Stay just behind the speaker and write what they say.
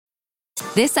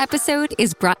This episode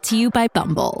is brought to you by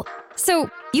Bumble. So,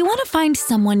 you want to find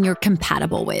someone you're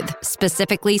compatible with,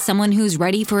 specifically someone who's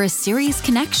ready for a serious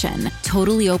connection,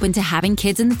 totally open to having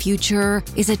kids in the future,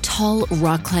 is a tall,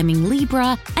 rock-climbing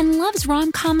Libra, and loves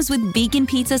rom-coms with vegan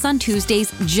pizzas on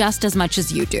Tuesdays just as much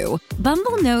as you do.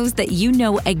 Bumble knows that you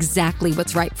know exactly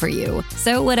what's right for you.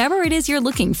 So whatever it is you're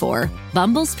looking for,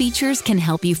 Bumble's features can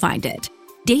help you find it.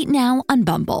 Date now on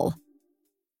Bumble.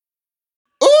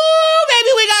 Ooh, baby,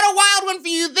 we got a wild one for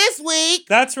you this week.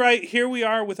 That's right. Here we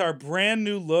are with our brand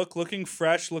new look, looking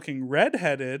fresh, looking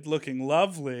redheaded, looking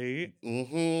lovely.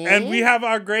 Mm-hmm. And we have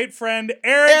our great friend,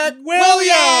 Eric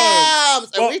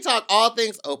Williams. And we talk all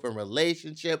things open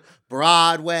relationship,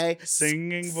 Broadway,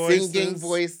 singing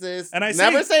voices. And I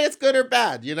never say it's good or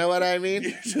bad. You know what I mean?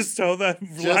 You just tell that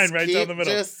line right down the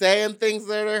middle. Just saying things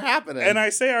that are happening. And I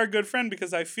say our good friend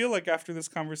because I feel like after this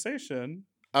conversation...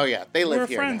 Oh, yeah. They live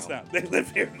here friends now. They live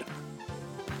here now.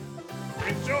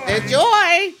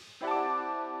 Enjoy.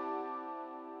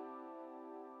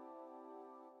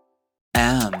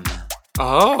 M.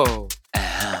 Oh.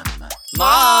 M.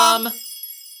 Mom!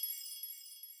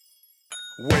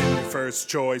 When your first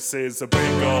choice is a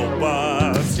big old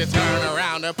bus, You turn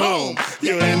around and boom,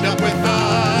 you end up with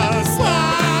us.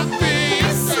 Sloppy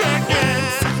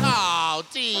seconds. Oh,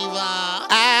 diva.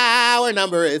 Our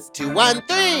number is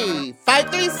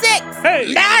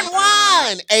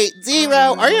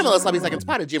 213-536-9180. Or email us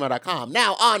sloppysecondspot@gmail.com.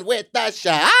 Now on with the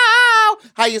show.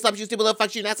 How you sloppy, you stupid little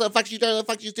fucks, you not so fucks, you dirty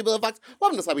little fucks, you stupid little fucks.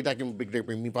 Welcome to Sloppy Talking Big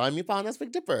Dipper, meatball, and that's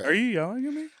Big Dipper. are you yelling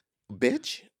at me?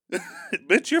 Bitch.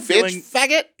 Bitch, you're feeling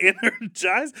Bitch, faggot.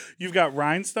 energized. You've got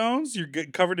rhinestones. You're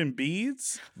covered in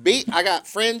beads. I got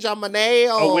fringe on my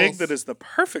nails. A wig that is the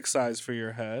perfect size for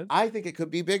your head. I think it could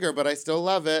be bigger, but I still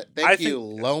love it. Thank you,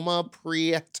 Loma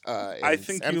Prieta in I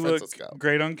think San you Francisco. look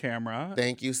great on camera.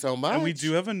 Thank you so much. And we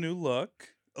do have a new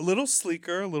look. A little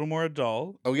sleeker, a little more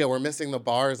adult. Oh, yeah, we're missing the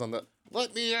bars on the,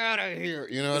 let me out of here.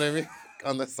 You know what I mean?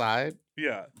 On the side.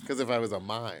 Yeah. Because if I was a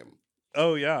mime.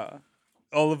 Oh, yeah.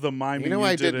 All of the miming You know,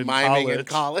 I did miming in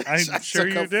college. I'm I sure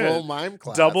took you a did. full mime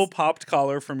class. Double popped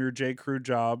collar from your J. Crew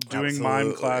job, doing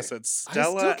mime Absolutely. class at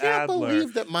Stella I still can't Adler.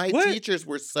 believe that my What? teachers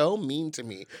were so mean to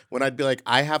me when I'd be like,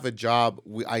 I have a job.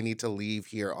 I need to leave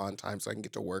here on time so I can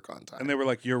get to work on time. And they were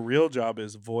like, your real job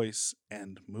is voice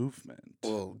and movement.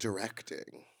 Well,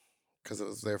 directing. Because it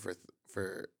was there for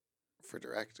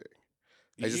directing.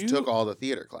 I just took all the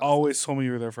theater classes. Always told me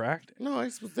you were there for acting. No, I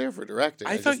was there for directing.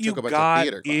 I thought just you took a bunch got of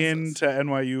theater classes. into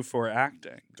NYU for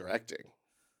acting. Directing.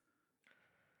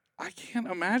 I can't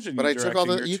imagine But you I took all directing.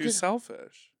 the- You're you too could-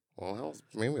 selfish. Well, that was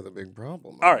maybe the big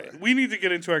problem. All right, we need to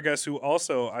get into our guest who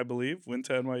also, I believe, went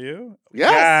to NYU.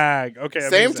 Yes. Gag. Okay.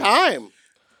 Same amazing. time.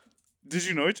 Did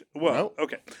you know it? Well, No.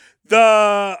 okay.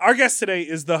 Our guest today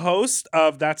is the host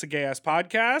of That's a Gay Ass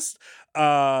Podcast.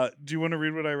 Do you want to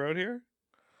read what I wrote here?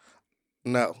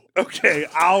 No. Okay,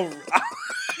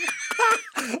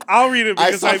 I'll read it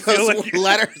because I feel those like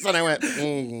letters and I went.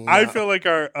 I no. feel like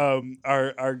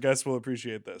our guests will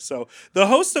appreciate this. So, the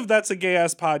host of That's a Gay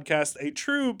Ass Podcast, a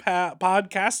true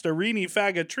podcasterini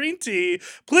faggotrinti,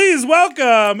 please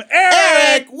welcome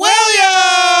Eric Williams.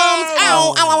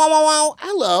 Ow, ow, ow, ow, ow.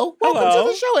 Hello. Welcome Hello.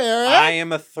 to the show, Eric. I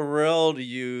am thrilled to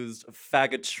use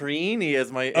faggotrini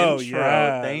as my Oh, intro.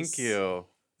 yes. Thank you.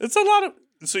 It's a lot of.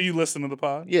 So you listen to the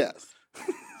pod? Yes.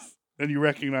 And you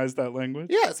recognize that language?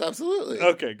 Yes, absolutely.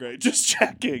 Okay, great. Just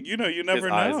checking. You never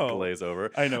His eyes know. glaze over.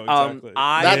 I know exactly.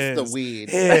 That's the His. weed.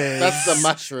 His. That's the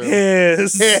mushroom.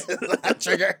 His. That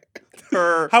trigger.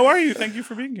 How are you? Thank you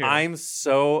for being here. I'm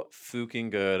so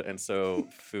fucking good and so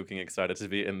fucking excited to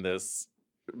be in this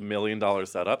 $1 million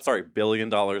setup. Sorry, $1 billion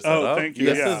setup. Oh, thank you.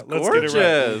 This Yeah, is let's get it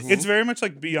gorgeous. right. It's very much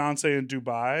like Beyonce in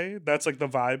Dubai. That's like the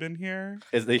vibe in here.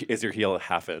 Is your heel a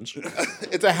half inch?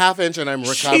 It's a half inch and I'm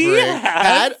She recovering.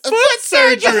 had a foot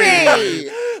surgery. surgery.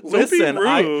 Listen,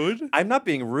 Don't be rude. I'm not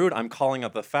being rude. I'm calling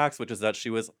out the facts, which is that she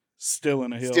was Still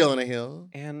in a hill. Still in a hill.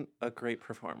 and a great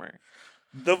performer.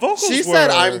 The vocals She were... said,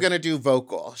 I'm going to do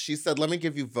vocal. She said, let me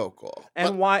give you vocal.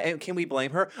 And why? And can we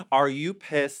blame her? Are you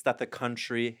pissed that the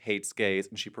country hates gays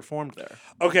and she performed there?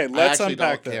 Okay, I let's actually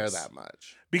unpack don't care this. that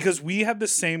much. Because we had the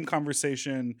same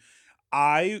conversation.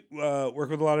 I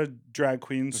work with a lot of drag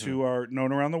queens who are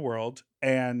known around the world.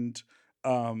 And,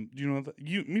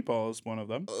 Meatball is one of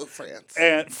them. Oh, France.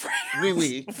 And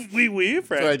Oui. Oui,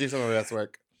 France. So I do some of the best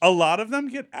work. A lot of them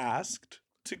get asked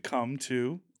to come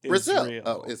to Brazil. Israel.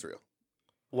 Oh, Israel.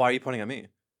 Why are you pointing at me?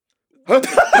 Pick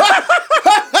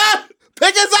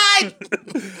a side!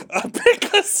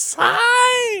 Pick a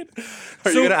Genocide.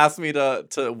 Are you gonna ask me to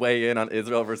weigh in on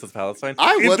Israel versus Palestine?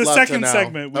 I In would the love second to know.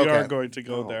 segment, we Okay. are going to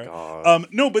go Oh, there. God.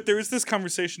 No, but there is this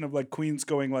conversation of like queens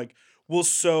going like, well,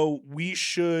 so we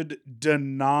should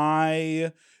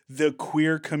deny the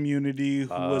queer community who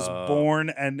was born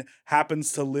and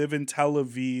happens to live in Tel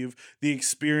Aviv the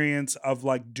experience of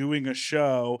like doing a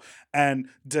show and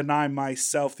deny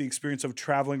myself the experience of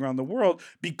traveling around the world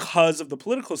because of the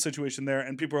political situation there.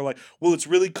 And people are like, well, it's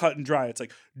really cut and dry. It's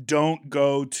like, don't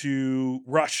go to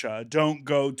Russia, don't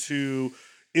go to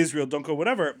Israel, don't go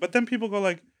whatever. But then people go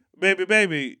like,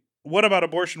 baby, what about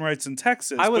abortion rights in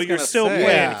Texas? I was but you're gonna still say,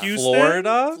 playing Yeah. Houston.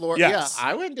 Florida. Yes. Yeah,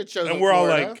 I went to shows And in we're all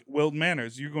Florida. like, Wilton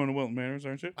Manors. You're going to Wilton Manors,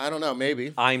 aren't you? I don't know,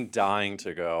 maybe. I'm dying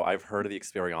to go. I've heard of the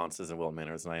experiences in Wilton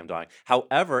Manors, and I am dying.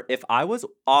 However, if I was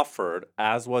offered,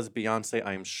 as was Beyonce,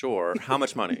 I'm sure, how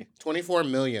much money? 24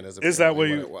 million is Is that what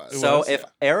apparently you- it was. it So was? if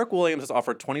Eric Williams is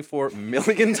offered $24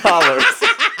 million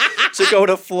to go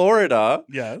to Florida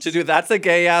Yes. to do That's a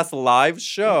Gay Ass live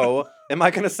show, am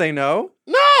I going to say no?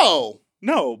 No!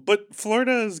 No, but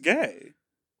Florida is gay.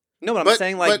 No, but I'm But,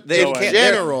 saying like but they in can't.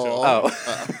 general. Oh.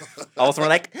 Also, we're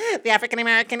like the African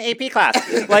American AP class.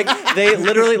 Like they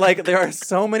literally like there are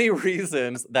so many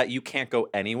reasons that you can't go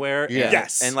anywhere. Yeah. And,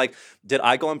 Yes. And like, did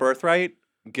I go on Birthright?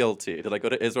 Guilty. Did I go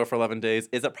to Israel for 11 days?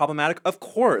 Is it problematic? Of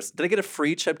course. Did I get a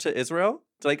free trip to Israel?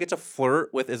 Did I get to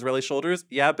flirt with Israeli shoulders?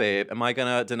 Yeah, babe. Am I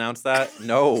gonna denounce that?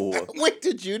 No. Wait,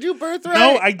 did you do Birthright?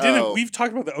 No, I didn't. Oh. We've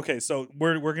talked about that. Okay, so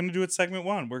we're gonna do it segment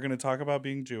 1. We're gonna talk about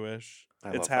being Jewish. I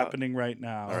It's love that. happening right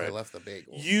now. Oh, I left the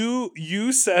bagel.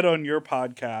 You said on your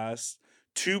podcast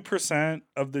 2%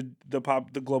 of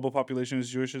the global population is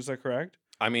Jewish. Is that correct?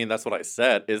 I mean, that's what I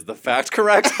said. Is the fact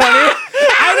correct, honey?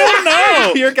 I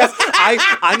don't know. Your guess. I'm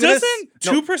gonna s- Doesn't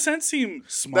no, 2% seem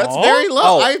small? That's very low.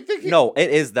 Oh, I think no, it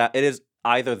is that. It is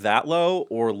either that low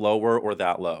or lower or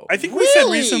that low. I think we said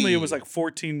Really? recently it was like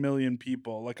 14 million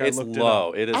people. Like It's I looked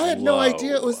low. it It is. I had no low.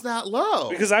 idea it was that low. up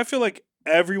because I feel like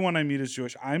everyone I meet is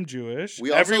Jewish. I'm Jewish. We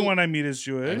also- Everyone I meet is I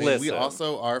Jewish. mean, we Listen.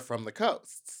 also are from the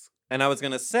coasts. And I was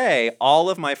gonna say, all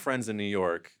of my friends in New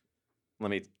York,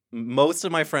 most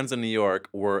of my friends in New York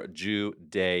were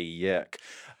Judaic.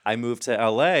 I moved to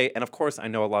LA, and of course, I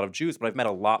know a lot of Jews, but I've met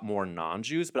a lot more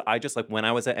non-Jews. But I just like when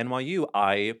I was at NYU,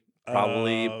 I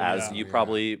probably, Oh, as yeah. you Yeah.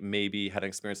 probably maybe had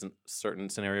experience in certain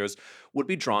scenarios, would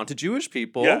be drawn to Jewish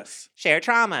people. Yes. Shared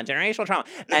trauma, generational trauma.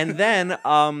 And then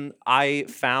I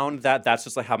found that that's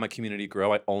just like how my community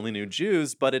grew. I only knew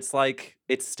Jews, but it's like,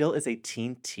 it still is a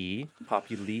teen T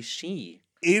population.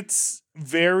 It's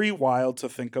very wild to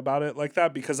think about it like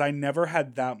that because I never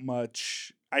had that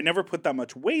much. I never put that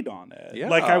much weight on it.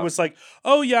 Like I Yeah. was like,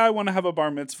 oh yeah, I want to have a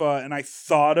bar mitzvah, and I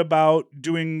thought about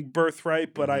doing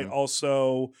birthright, but I Mhm.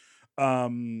 also,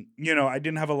 I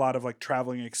didn't have a lot of like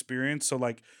traveling experience. So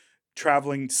like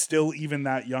traveling still even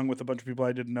that young with a bunch of people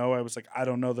I didn't know, I was like, I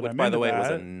don't know that Which, I'm by into the way, that. was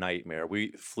a nightmare.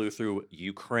 We flew through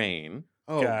Ukraine.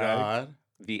 Oh, Gag. God.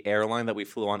 The airline that we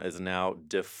flew on is now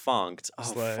defunct. Oh,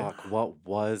 Slay. fuck. What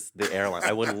was the airline?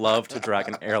 I would love to drag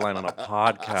an airline on a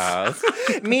podcast.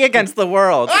 Me against the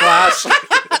world. Slash.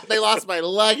 They lost my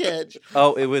luggage.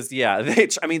 Oh, it was, yeah.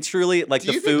 Truly, like, Do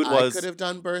the you food think was. I could have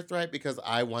done Birthright because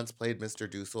I once played Mr.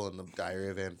 Dussel in the Diary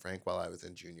of Anne Frank while I was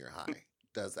in junior high?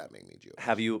 Does that make me Jewish?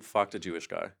 Have you fucked a Jewish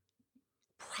guy?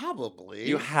 Probably.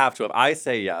 You have to have. I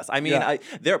say yes. I mean, Yeah.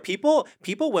 there are people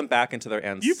went back into their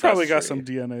ancestry. You probably got some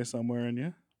DNA somewhere in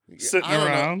you. Sitting I don't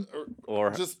know. around. Or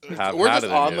Just have we're had just it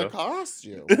in on you. the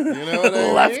costume. You know what I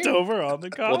mean? Leftover on the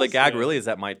costume. Well, the gag really is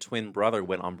that my twin brother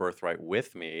went on Birthright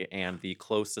with me, and the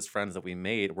closest friends that we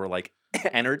made were like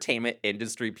entertainment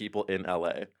industry people in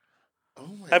LA. Oh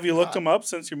my Have you looked God. them up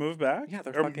since you moved back? Yeah,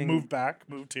 they're Or fucking- moved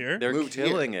here. They're Moved here.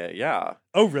 killing it, yeah.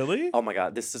 Oh, really? Oh my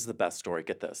god, this is the best story.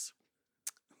 Get this.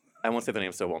 I won't say the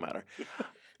name, so it won't matter.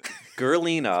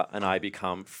 Gerlina and I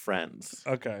become friends.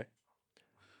 Okay.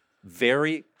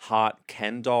 Very hot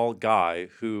Ken doll guy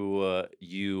who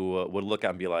you would look at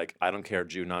and be like, I don't care,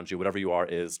 Jew, non-Jew, whatever you are,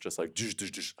 is just like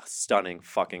stunning,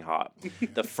 fucking hot.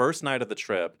 The first night of the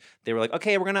trip, they were like,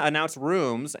 okay, we're gonna announce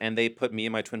rooms, and they put me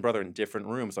and my twin brother in different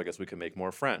rooms, so I guess we could make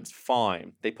more friends.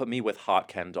 Fine. They put me with hot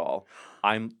Ken doll.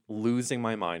 I'm losing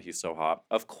my mind. He's so hot.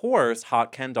 Of course,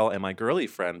 hot Ken doll and my girly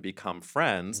friend become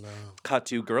friends. No. Cut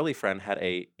to girly friend had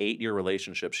a 8-year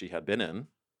relationship she had been in.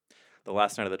 The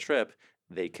last night of the trip,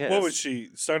 they kissed. What was she?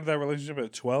 Started that relationship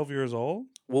at 12 years old?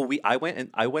 Well, I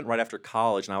went right after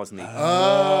college, and I was in the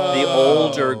Oh.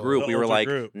 older group. The we were older like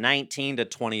group. 19 to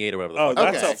 28 or whatever. The Oh,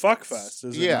 fuck. that's Okay. a fuck fest,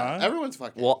 is it Yeah, not? everyone's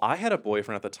fucking. Well, I had a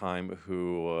boyfriend at the time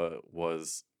who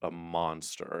was a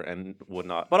monster and would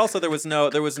not. But also, there was no.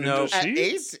 Couldn't at she?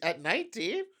 8, at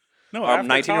 19. No, after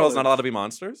 19-year-olds not college. allowed to be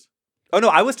monsters. Oh no,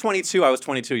 I was 22.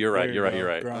 You're right. There You're right. you You're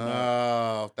go. right. Grown up.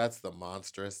 Oh, that's the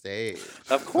monstrous age.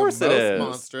 Of course the it most is.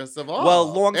 monstrous of all. Well,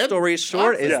 long And story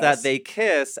short is Yes. that they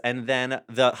kiss, and then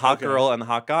the hot Okay. girl and the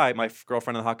hot guy, my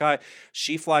girlfriend and the hot guy,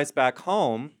 she flies back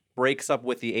home, breaks up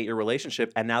with the 8-year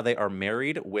relationship, and now they are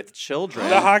married with children.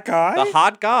 The hot guy? The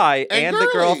hot guy and the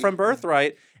girl girly. from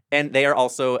Birthright. And they are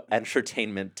also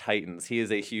entertainment titans. He is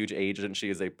a huge agent. She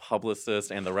is a publicist,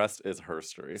 and the rest is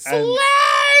herstory. And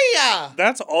Slay!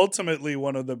 that's ultimately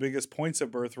one of the biggest points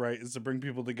of Birthright is to bring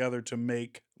people together to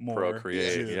make more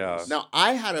Procreate, Jews. yeah. Now,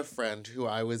 I had a friend who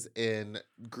I was in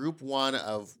group 1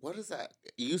 of, what is that?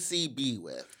 UCB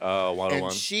with. Oh,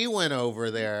 101. And she went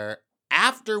over there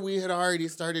after we had already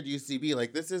started UCB.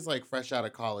 Like, this is like fresh out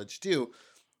of college, too.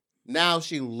 Now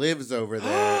she lives over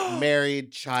there,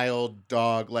 married, child,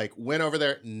 dog. Like, went over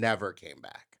there, never came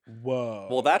back. Whoa.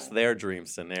 Well, that's their dream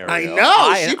scenario. I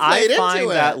know, she and played I find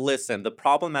into that, it. listen, the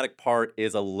problematic part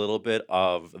is a little bit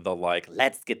of the like,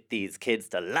 let's get these kids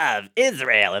to love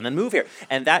Israel and then move here.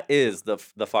 And that is the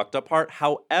fucked up part.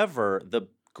 However, the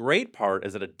great part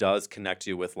is that it does connect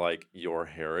you with like your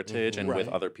heritage and with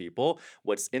Right. other people.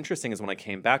 What's interesting is when I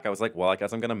came back, I was like, well, I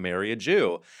guess I'm going to marry a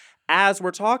Jew. As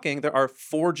we're talking, there are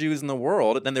 4 Jews in the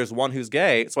world, and then there's one who's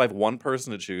gay, so I have one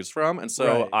person to choose from. And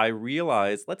so Right. I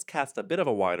realized, let's cast a bit of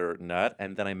a wider net.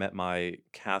 And then I met my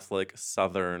Catholic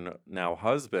Southern now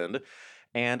husband.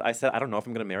 And I said, I don't know if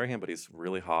I'm going to marry him, but he's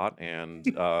really hot, and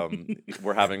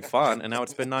we're having fun. And now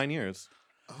it's been 9 years.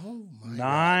 Oh,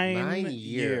 my 9 God. 9 years.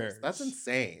 years. That's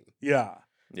insane. Yeah.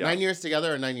 Yeah. 9 years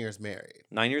together or 9 years married?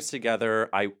 9 years together.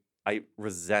 I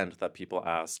resent that people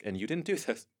ask, and you didn't do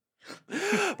this.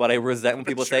 But I resent when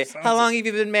people Sure say, sounds how like- long have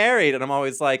you been married? And I'm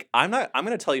always like, I'm going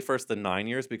to tell you first the 9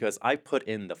 years because I put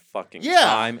in the fucking Yeah.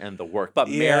 time and the work. But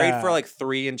married Yeah. for like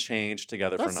 3 and change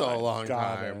together That's for 9. a long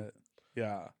Got time. it.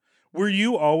 Yeah. Were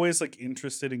you always like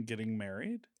interested in getting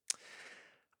married?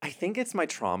 I think it's my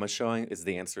trauma showing is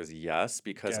the answer is yes,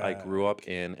 because I Yeah. grew up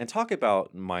in, and talk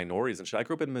about minorities and shit. I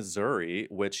grew up in Missouri,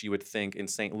 which you would think in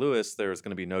St. Louis there's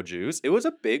going to be no Jews. It was a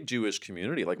big Jewish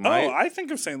community. Like my, I think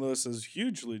of St. Louis as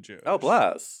hugely Jewish. oh,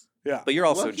 bless. Yeah. But you're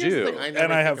also Well, here's the Jew. thing, never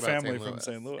And I think have about family St. from Louis.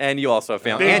 St. Louis. And you also have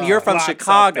family. Big- And you're from Lots of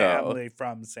Chicago. family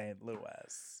from St.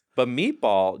 Louis. But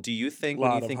Meatball, do you think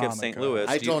when Lot you of think of St. Hanukkah. Louis?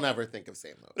 I do you- don't ever think of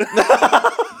St. Louis.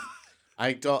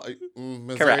 I don't.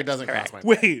 Missouri Correct, doesn't correct. cross my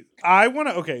mind. Wait, I want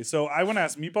to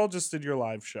ask, Meatball just did your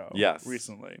live show Yes.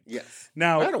 recently. Yes.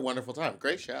 Now, I had a wonderful time.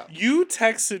 Great show. you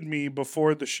texted me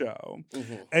before the show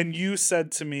Mhm. and you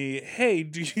said to me, hey,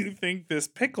 do you think this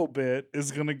pickle bit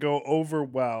is going to go over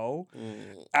well?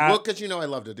 Well, because you know I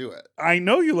love to do it. I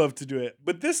know you love to do it,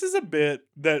 but this is a bit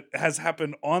that has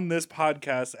happened on this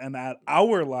podcast and at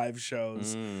our live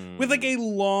shows with like a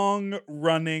long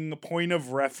running point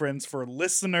of reference for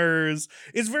listeners.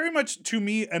 It's very much to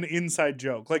me an inside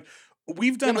joke. Like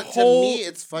we've Yeah, done but whole to me,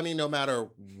 it's funny no matter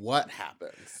what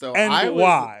happens. So and I was,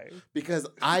 why? Because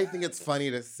I think it's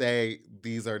funny to say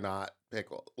these are not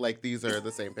pickle. Like these are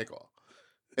the same pickle.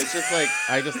 It's just like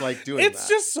I just like doing It's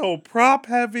that. just so prop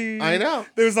heavy. I know.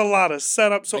 There's a lot of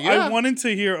setup. So I Yeah. wanted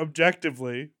to hear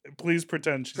objectively. Please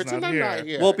pretend she's Pretend not I'm here. not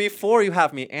here. Well, before you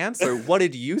have me answer, what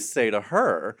did you say to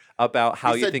her about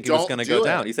how He you said, think it was "Don't going to do go it."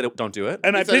 down? You said, don't do it?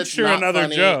 And He I said it's pitched her not another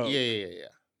funny. joke. Yeah.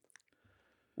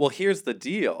 Well, here's the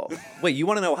deal. Wait, you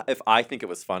want to know if I think it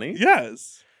was funny?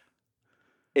 Yes.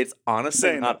 It's honestly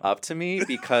Say no. not up to me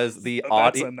because the That's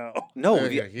audience. a no. No, Yeah,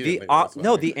 the, yeah, he didn't the think it was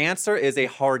no, funny. the answer is a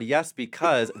hard yes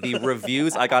because the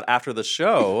reviews I got after the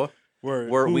show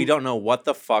were we don't know what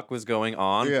the fuck was going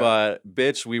on, Yeah. but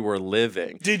bitch, we were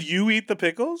living. Did you eat the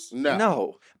pickles? No.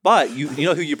 No, but you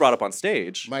know who you brought up on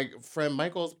stage? My friend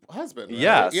Michael's husband. Right?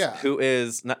 Yes, Yeah. who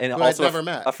is and Who I'd also never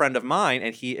met. a friend of mine,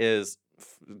 and he is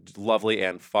lovely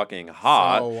and fucking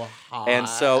hot. So hot. And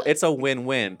so it's a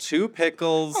win-win. 2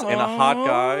 pickles and a hot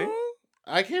guy. Aw.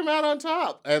 I came out on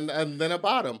top and then a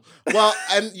bottom. Well,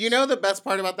 and you know the best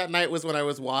part about that night was when I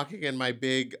was walking in my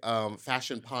big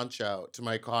fashion poncho to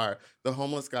my car. The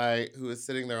homeless guy who was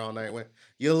sitting there all night went,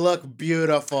 "You look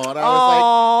beautiful," and I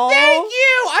was like, "Thank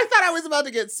you." I thought I was about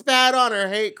to get spat on or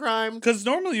hate crime. Because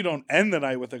normally you don't end the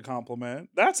night with a compliment.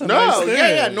 That's a No, nice thing.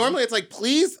 yeah. Normally it's like,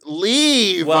 "Please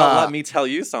leave." Well, let me tell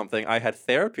you something. I had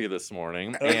therapy this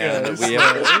morning, Okay, and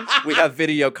so- we have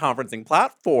video conferencing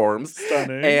platforms.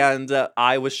 Stunning. And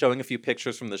I was showing a few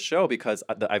pictures from the show because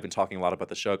I've been talking a lot about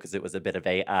the show because it was a bit of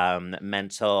a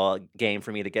mental game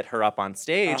for me to get her up on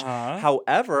stage. Uh-huh.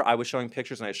 However, I was showing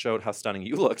pictures and I showed how stunning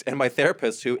you looked. And my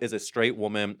therapist, who is a straight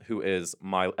woman who is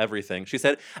my everything, she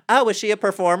said, "Oh, was she a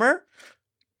performer?"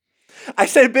 I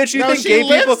said, "Bitch, you No, think she gay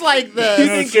lives people like this. You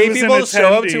No, think she gay was an people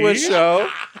show up to a attendee. show?"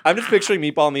 I'm just picturing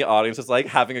Meatball in the audience just like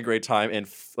having a great time in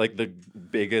like the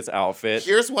biggest outfit.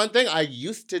 Here's one thing. I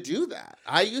used to do that.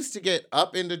 I used to get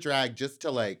up into drag just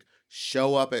to like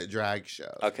show up at drag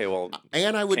shows. Okay, well,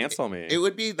 and I would cancel me. It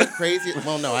would be the craziest.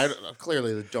 Well, no, I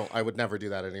clearly don't. I would never do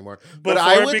that anymore. But Before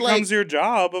I would it becomes like, your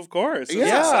job, of course. It's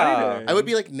Yeah. exciting. I would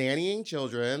be like nannying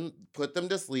children, put them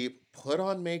to sleep, put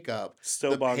on makeup.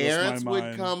 Still the boggles parents my would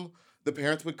mind. come. The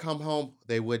parents would come home.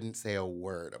 They wouldn't say a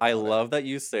word. About I it. love that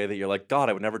you say that you're like, God,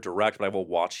 I would never direct, but I will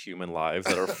watch human lives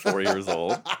that are 4 years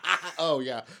old. Oh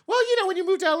yeah. Well, when you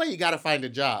move to LA, you got to find a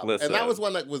job, and that Listen. was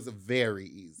one that was very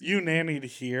easy. You nannied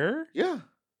here? Yeah.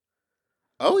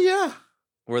 Oh yeah.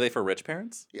 Were they for rich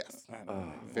parents? Yes.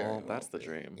 Oh, Very well, that's the yeah,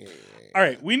 dream. yeah. All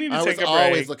right, we need to I take was a break.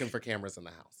 always looking for cameras in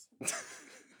the house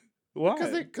Why?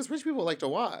 because rich people like to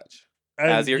watch. And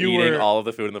As you're you eating were- all of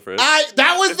the food in the fridge.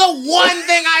 That was the one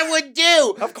thing I would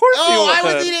do. Of course Oh, you would.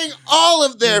 I was eating all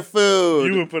of their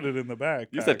food. You would put it in the back.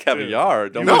 You said caviar.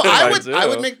 Don't No, put it in I mine, would. too. I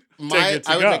would make it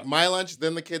to I would go. make my lunch,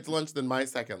 then the kids' lunch, then my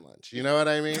second lunch. You know what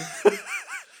I mean?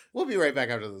 We'll be right back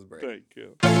after this break. Thank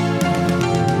you.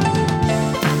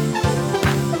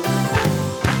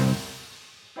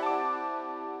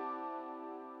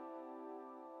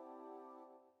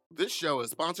 This show is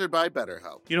sponsored by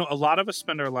BetterHelp. You know, a lot of us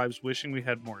spend our lives wishing we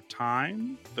had more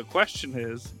time. The question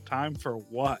is, time for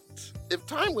what? If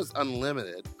time was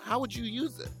unlimited, how would you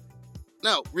use it?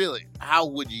 No, really, how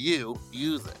would you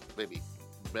use it, baby?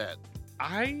 Bet.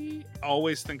 I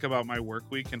always think about my work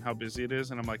week and how busy it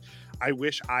is, and I'm like, I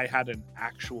wish I had an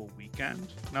actual weekend.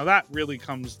 Now, that really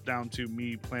comes down to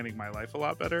me planning my life a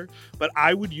lot better, but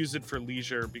I would use it for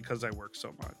leisure because I work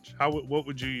so much. What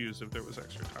would you use if there was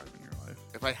extra time in your life?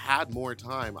 If I had more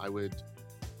time, I would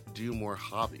do more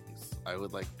hobbies. I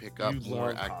would like pick up You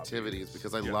more love activities hobbies.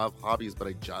 because I Yeah. love hobbies, but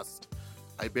I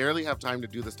barely have time to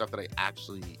do the stuff that I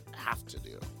actually have to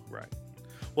do. Right.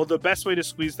 Well, the best way to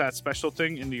squeeze that special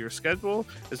thing into your schedule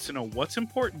is to know what's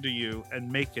important to you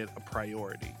and make it a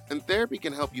priority. And therapy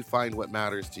can help you find what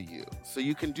matters to you so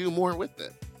you can do more with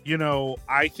it. You know,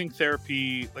 I think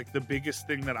therapy, like the biggest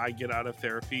thing that I get out of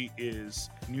therapy is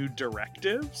new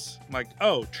directives. Like,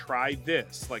 oh, try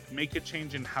this. Like, make a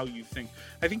change in how you think.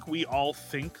 I think we all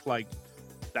think like,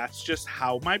 that's just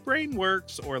how my brain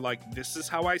works, or like, this is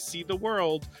how I see the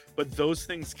world. But those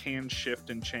things can shift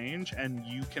and change, and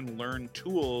you can learn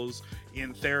tools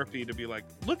in therapy to be like,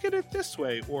 look at it this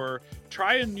way, or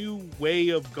try a new way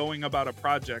of going about a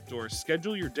project, or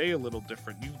schedule your day a little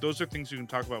different. Those are things you can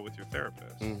talk about with your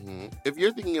therapist. If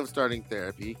you're thinking of starting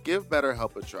therapy, give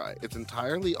BetterHelp a try. It's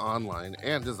entirely online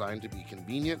and designed to be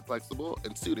convenient, flexible,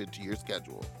 and suited to your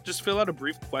schedule. Just fill out a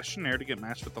brief questionnaire to get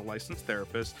matched with a licensed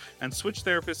therapist and switch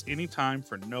therapists anytime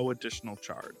for no additional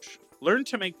charge. Learn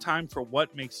to make time for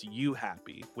what makes you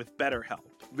happy with BetterHelp.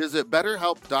 Visit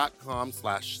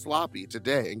betterhelp.com/sloppy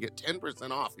today and get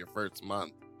 10% off your first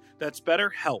month. That's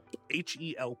BetterHelp,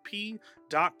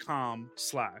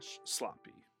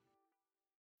 HELP.com/sloppy.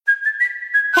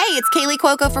 Hey, it's Kaylee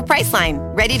Cuoco for Priceline.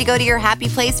 Ready to go to your happy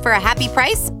place for a happy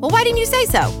price? Well, why didn't you say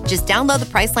so? Just download the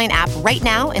Priceline app right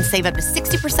now and save up to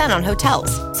 60% on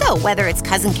hotels. So whether it's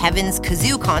Cousin Kevin's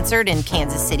Kazoo Concert in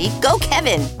Kansas City, go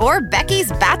Kevin, or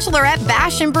Becky's Bachelorette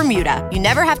Bash in Bermuda, you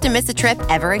never have to miss a trip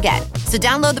ever again. So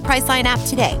download the Priceline app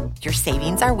today. Your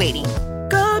savings are waiting.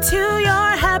 Go to your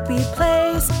happy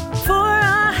place for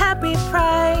a happy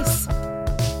price.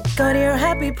 Go to your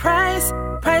happy price,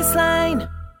 Priceline.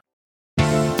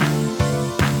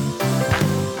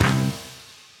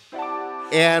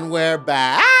 And we're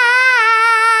back.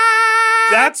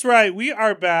 That's right. We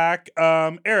are back.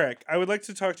 Eric, I would like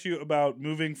to talk to you about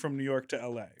moving from New York to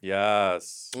LA.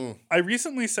 Yes. I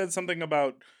recently said something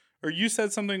about, or you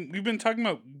said something, we've been talking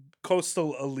about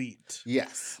coastal elite.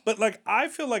 Yes. But like, I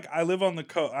feel like I live on the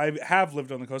coast. I have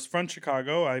lived on the coast from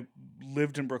Chicago. I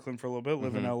lived in Brooklyn for a little bit,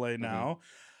 live in LA now.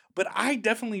 But I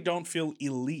definitely don't feel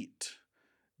elite.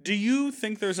 Do you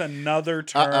think there's another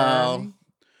term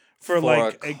for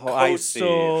like a I see.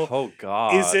 coastal? Oh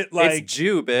God. Is it like it's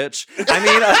Jew, bitch?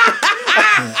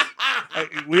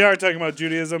 we are talking about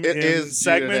Judaism It in is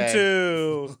segment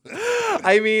Jude 2.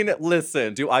 I mean,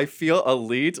 listen. Do I feel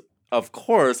elite? Of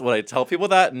course. Would I tell people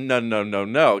that?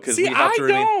 No. Because See, we have to I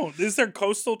remain. don't. Is there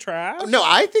coastal trash? No,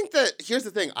 I think that here's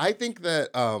the thing. I think that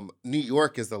New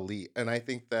York is elite, and I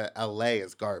think that LA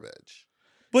is garbage.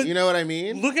 But you know what I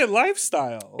mean? look at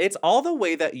lifestyle. It's all the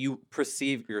way that you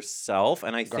perceive yourself,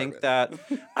 and I think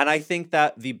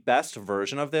that the best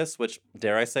version of this, which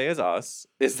dare I say is us,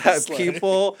 is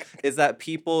that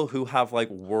people who have like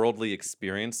worldly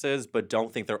experiences but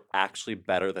don't think they're actually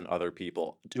better than other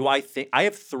people. I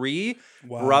have 3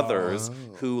 brothers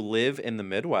who live in the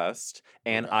Midwest,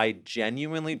 and I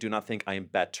genuinely do not think I am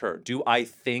better. Do I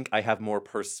think I have more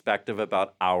perspective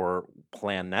about our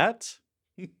planet?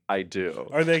 I do.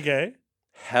 Are they gay?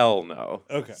 Hell no.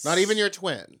 Okay. Not even your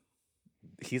twin.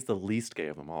 He's the least gay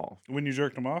of them all. When you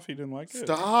jerked him off, he didn't like it.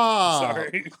 Stop.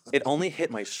 Sorry. It only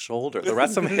hit my shoulder. The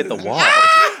rest of them hit the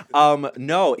wall.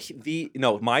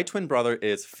 No, my twin brother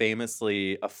is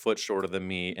famously a foot shorter than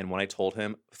me. And when I told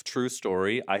him, true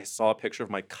story, I saw a picture of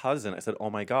my cousin. I said, oh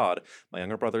my God, my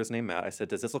younger brother is named Matt. I said,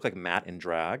 does this look like Matt in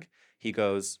drag? He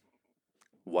goes,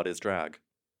 what is drag?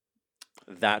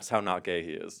 That's how not gay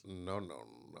he is. No.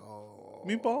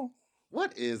 Meatball?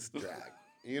 What is drag?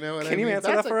 You know what Can I mean? you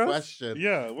answer That's that for a us? question.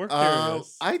 Yeah, we're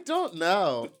curious. I don't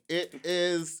know.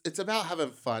 It's about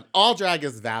having fun. All drag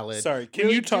is valid. Sorry, can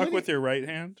you talk with your right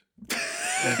hand?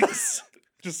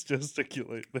 Just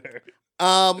gesticulate there.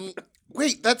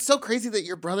 Wait, that's so crazy that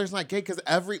your brother's not gay because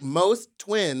most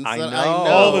twins I that know. I know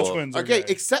All the twins are gay, gay.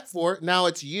 except for now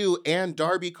it's you and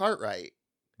Darby Cartwright.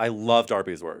 I love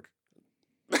Darby's work.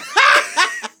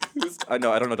 I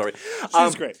don't know Darby.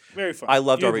 She's great. Very fun. I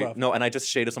love You'd Darby. love her. No, and I just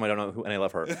shaded someone I don't know who, and I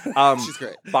love her. She's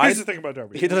great. Here's the thing about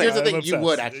Darby. Here's the Here's the I'm thing, you obsessed.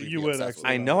 would actually You be would obsessed actually.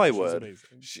 with I love know her. I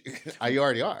She's would. amazing. You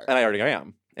already are. And I already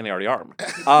am. And they already are.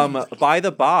 By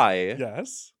the by,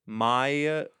 Yes.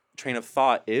 my train of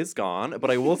thought is gone,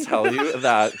 but I will tell you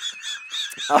that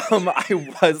I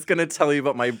was going to tell you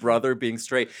about my brother being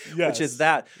straight, Yes. which is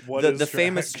that What the is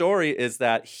famous drag? story is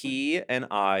that he and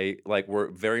I were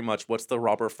very much, what's the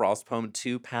Robert Frost poem?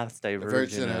 2 paths diverging.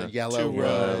 Virgin in a- and Yellow Two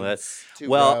Road. roads. Two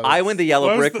Well, I roads. went the yellow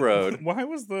Why was brick the- road. Why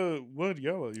was the wood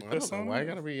yellow? You I pissed don't know. on Why it? it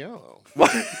gotta be yellow?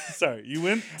 Sorry, you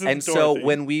went to And so Dorothy.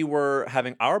 when we were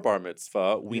having our bar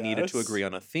mitzvah, we needed to Yes. agree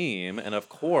on a theme. And of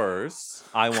course,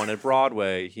 I wanted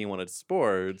Broadway, he wanted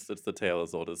sports. It's the tale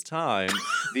as old as time.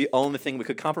 The only thing we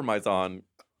could compromise on,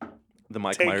 the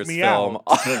Mike Take Myers me film.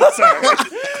 out. Sorry.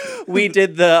 We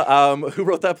did the who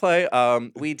wrote that play?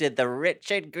 We did the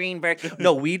Richard Greenberg.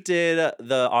 No, we did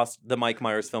the Mike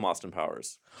Myers film Austin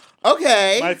Powers.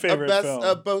 Okay. My favorite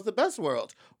film. Both the best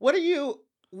world. What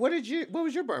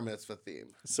was your bar mitzvah theme?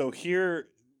 So here,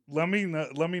 let me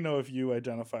know if you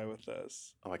identify with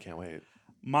this. Oh, I can't wait.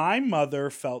 My mother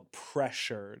felt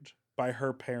pressured by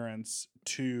her parents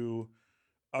to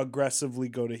aggressively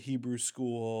go to Hebrew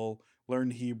school,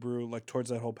 learn Hebrew, like towards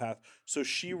that whole path. So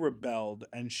she rebelled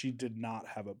and she did not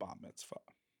have a bat mitzvah.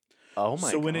 Oh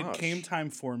my So gosh. when it came time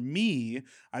for me,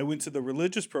 I went to the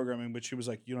religious programming, but she was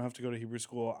like, you don't have to go to Hebrew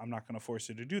school. I'm not going to force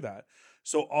you to do that.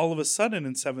 So all of a sudden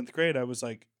in 7th grade, I was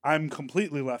like, I'm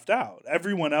completely left out.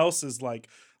 Everyone else is like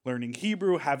learning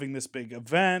Hebrew, having this big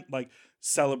event, like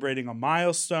celebrating a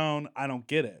milestone. I don't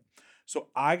get it. So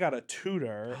I got a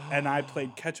tutor and I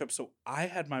played catch up. So I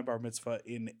had my bar mitzvah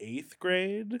in 8th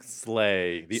grade.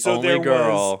 Slay, the So only there girl.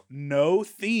 was no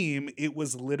theme. It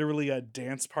was literally a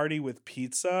dance party with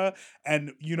pizza.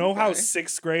 And you know how Okay.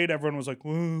 6th grade, everyone was like,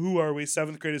 who are we?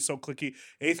 7th grade is so cliquey.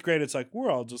 8th grade, it's like,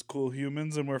 we're all just cool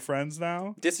humans and we're friends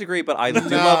now. Disagree, but I do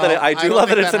No, love that. I I do don't love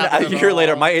that think it's that a happened at year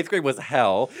later. all. My 8th grade was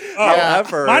hell. Oh,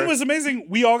 However, Mine was amazing.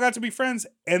 We all got to be friends.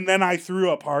 And then I threw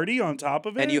a party on top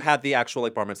of it. and you had the actual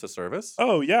like bar mitzvah service.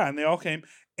 Oh, yeah. And they all came.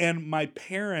 And my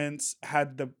parents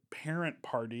had the parent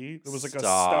party. It was like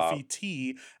Stop. a stuffy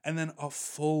tea. And then a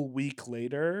full week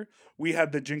later, we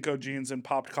had the Jinko jeans and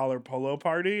popped collar polo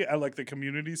party at like the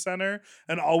community center.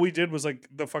 And all we did was like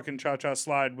the fucking cha-cha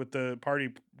slide with the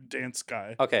party dance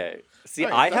guy. Okay. See,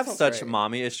 Right, I that have sounds such great.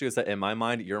 mommy issues that in my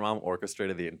mind, your mom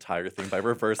orchestrated the entire thing by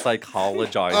reverse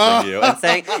psychologizing you and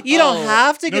saying, you don't Oh.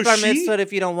 have to No, get bar she- mitzvah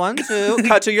if you don't want to.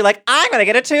 Cut to, you're like, I'm going to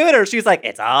get a tutor. She's like,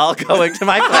 it's all going to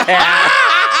my plan.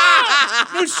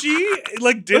 No, she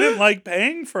like didn't like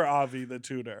paying for Avi, the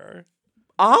tutor.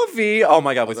 Avi. Oh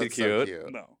my God, was he That's so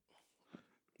cute? No.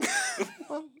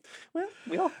 Well,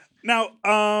 we all. Now,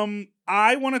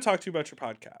 I want to talk to you about your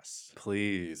podcast.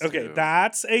 Please. Okay, do.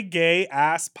 that's a gay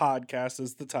ass podcast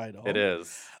is the title. It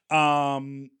is.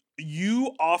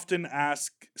 You often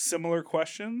ask similar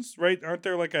questions, right? Aren't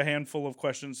there like a handful of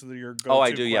questions that are your go-to Oh,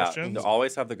 I do, questions? yeah.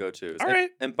 Always have the go-tos. All And- right.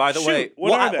 And by the Shoot, way,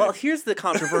 what are they? well, here's the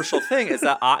controversial thing is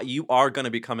that you are going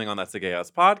to be coming on That's a Gay Ass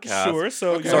podcast. Sure,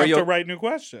 so Okay. you So have you- to write new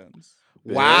questions.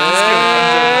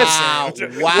 Wow.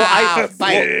 Just kidding. Wow.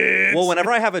 Well,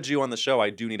 whenever I have a Jew on the show, I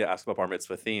do need to ask about bar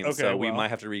mitzvah themes. Okay, so we well. might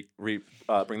have to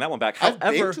bring that one back. I've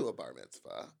However, been to a bar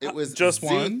mitzvah. It was just zoo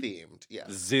one? themed.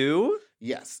 Yes. zoo.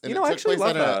 Yes. And You know, I it took actually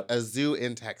place love at a zoo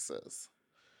in Texas.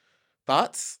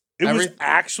 Thoughts? It was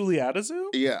actually at a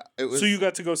zoo? Yeah. It was. So you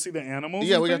got to go see the animals?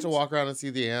 Yeah, and we got to things? walk around and see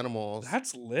the animals.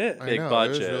 That's lit. I Big know, it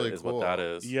was budget really is cool. what that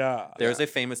is. Yeah. There's a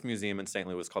famous museum in St.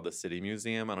 Louis called the City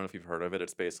Museum. I don't know if you've heard of it.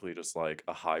 It's basically just like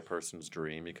a high person's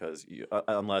dream because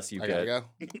unless you I gotta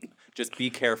get, go. just be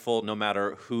careful no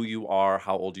matter who you are,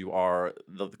 how old you are,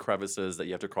 the crevices that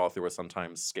you have to crawl through are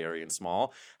sometimes scary and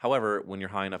small. However, when you're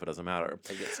high enough, it doesn't matter.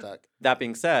 I get stuck. That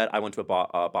being said, I went to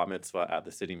a bat mitzvah at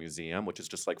the City Museum, which is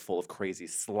just like full of crazy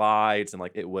slides and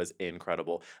like it was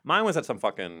incredible. Mine was at some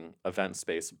fucking event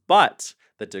space, but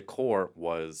the decor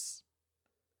was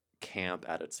camp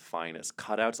at its finest.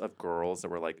 Cutouts of girls that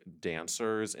were like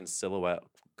dancers in silhouette,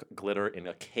 glitter in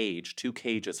a cage, 2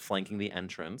 cages flanking the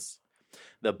entrance.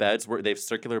 The beds they have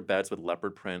circular beds with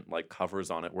leopard print like covers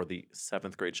on it where the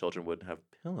 7th grade children would have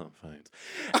pillow fights.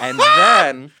 And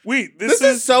then Wait, this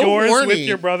is is so yours with horny.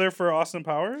 your brother for Austin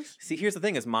Powers? see, here's the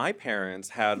thing: is my parents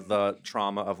had the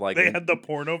trauma of like They had the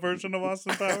porno version of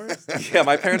Austin Powers? yeah,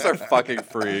 my parents are fucking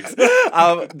freaks.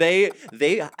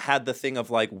 They had the thing of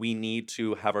like we need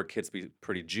to have our kids be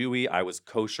pretty Jewy. I was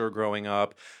kosher growing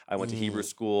up. I went to Hebrew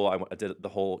school. I did the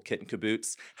whole kit and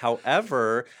caboose.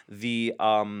 However, the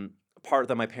part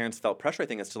that my parents felt pressure, I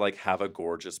think, is to like have a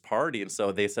gorgeous party, and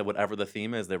so they said whatever the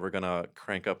theme is, they were gonna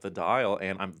crank up the dial.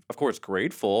 And I'm of course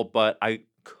grateful, but I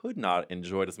could not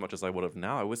enjoy it as much as I would have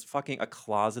now. I was fucking a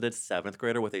closeted 7th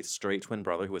grader with a straight twin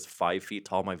brother who was 5 feet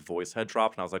tall. My voice had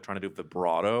dropped, and I was like trying to do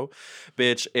vibrato.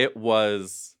 Bitch, it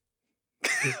was.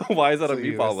 Why is that So a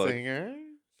you meatball a look? singer?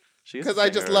 She is a Because I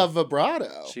just singer. love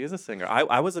vibrato. She is a singer.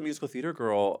 I was a musical theater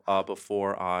girl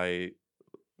before I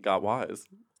got wise.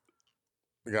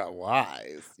 Got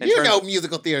wise. In You terms- know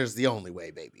musical theater is the only way,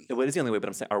 baby. It is the only way, but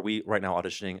I'm saying, are we right now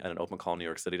auditioning at an open call in New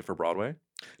York City for Broadway?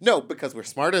 No, because we're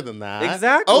smarter than that.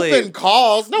 Exactly. Open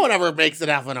calls. No one ever makes it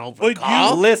have an open But you-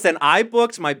 call. Listen, I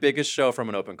booked my biggest show from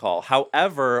an open call.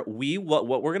 However, what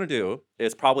we're gonna do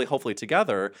is probably, hopefully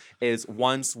together, is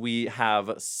once we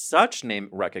have such name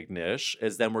recognition,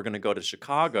 is then we're gonna go to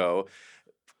Chicago,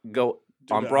 go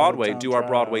Do on the Broadway, out-of-town do our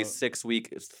Broadway tryout. 6-week,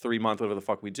 3-month, whatever the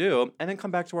fuck we do, and then come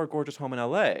back to our gorgeous home in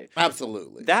LA.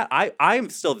 Absolutely. That I'm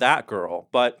still that girl,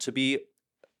 but to be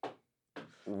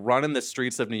running the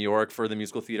streets of New York for the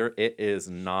musical theater, it is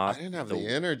I not. didn't have the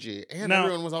energy. And Now-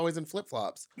 everyone was always in flip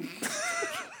flops.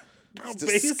 Bro, It's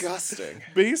disgusting.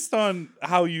 Based on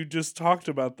how you just talked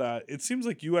about that, it seems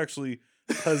like you actually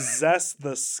possess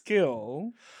the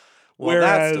skill. Well,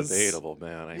 that's whereas debatable,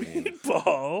 man. I mean,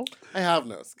 Meatball, I have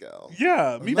no skill.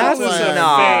 yeah, Meatball That's is a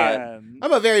not- fan.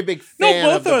 I'm a very big No, fan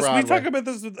both of the of us. Broadway. We talk about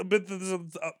this a bit.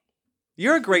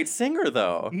 you're a great singer,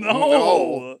 though.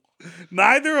 No,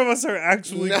 neither of us are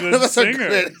actually None good of us singers. are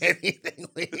good at anything.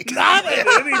 Lee. Not at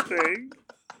anything.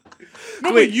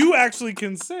 No, Wait. but you actually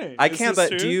can sing. I Is can't. this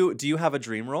But true? do you have a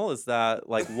dream role? Is that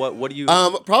like what do you?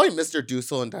 Probably Mr.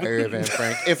 Dussel and Diary of Anne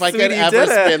Frank. If I could Sweetie, you ever did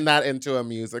it. spin that into a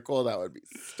musical, that would be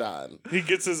stun. He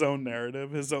gets his own narrative,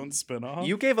 his own spin-off.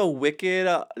 You gave a wicked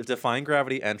Defying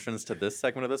Gravity entrance to this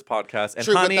segment of this podcast, and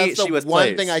True, honey, but that's the she was one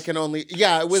placed. thing I can only.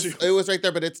 Yeah, She- it was right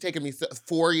there, but it's taken me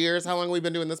 4 years. How long have we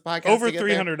been doing this podcast? Over to get there?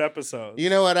 300 episodes. You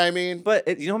know what I mean?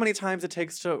 But you know how many times it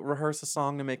takes to rehearse a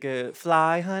song to make it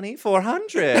fly, honey?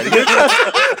 400. You're just-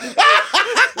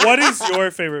 What is your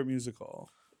favorite musical?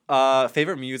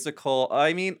 Favorite musical?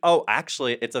 I mean,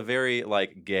 actually, it's a very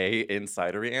like gay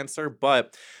insidery answer,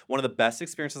 but one of the best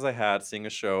experiences I had seeing a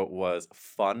show was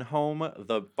Fun Home,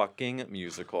 the fucking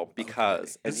musical,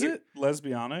 because and Is here- it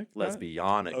lesbianic?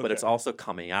 lesbianic, but it's Okay. also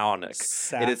coming out. It is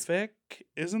Sapphic?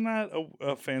 Isn't that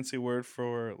a fancy word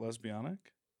for lesbianic?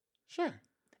 Sure.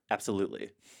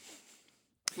 absolutely.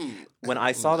 Hmm. When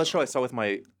I saw the show, I saw it with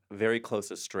my very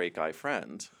closest straight guy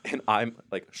friend, and I'm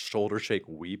like shoulder shake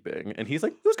weeping, and he's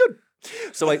like, "It was good."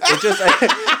 So like it just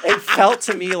it felt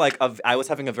to me like I was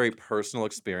having a very personal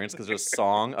experience because there's a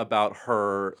song about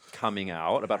her coming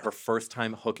out, about her first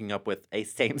time hooking up with a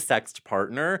same-sex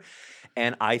partner,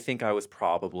 and I think I was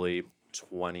probably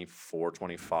 24,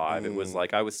 25. It was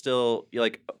like I was still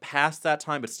like past that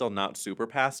time, but still not super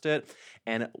past it.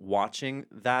 And watching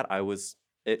that, I was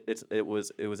it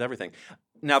was everything.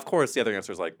 Now, of course, the other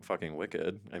answer is like fucking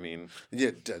Wicked. I mean, Yeah.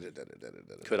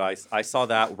 could I saw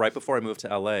that right before I moved to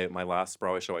LA. My last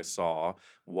Broadway show I saw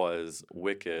was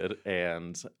Wicked,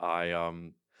 and I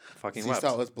fucking So you wept.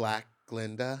 saw it was Black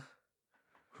Glinda?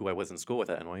 who I was in school with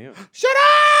at NYU. Shut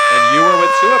up! And you were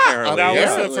with too, apparently. That was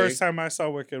Apparently. the first time I saw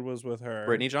Wicked was with her.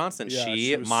 Brittany Johnson. Yeah, she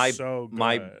she was my so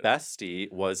my good.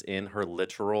 bestie was in her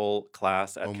literal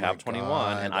class at Oh my Cap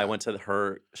 21, and I God. went to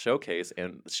her showcase,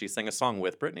 and she sang a song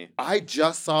with Brittany. I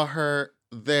just saw her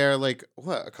there like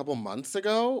a couple months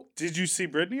ago. Did you see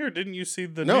Brittany or didn't you see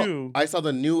the No, new? I saw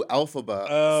the new Alphaba,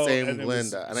 Oh, same and it was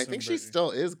Glinda, and I some think she Brittany.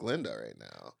 still is Glinda right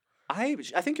now. I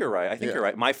think you're right. I think Yeah. you're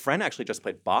right. My friend actually just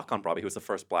played Bach on Broadway. He was the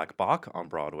first Black Bach on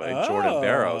Broadway. Jordan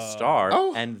Barrow Oh. starred.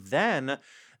 Oh. And then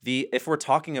if we're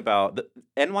talking about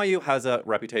NYU has a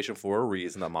reputation for a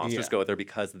reason that monsters Yeah. go there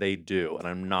because they do, and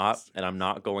I'm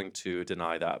not going to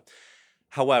deny that.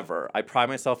 However, I pride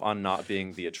myself on not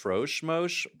being the atrosh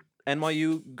mosh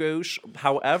NYU gauche.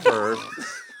 However,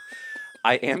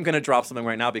 I am going to drop something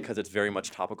right now because it's very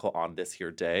much topical on this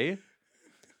here day.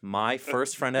 My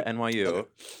first friend at NYU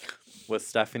was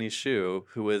Stephanie Hsu,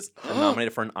 who was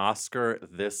nominated for an Oscar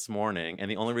this morning. And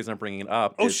the only reason I'm bringing it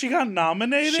up Oh, is she got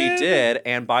nominated? she did.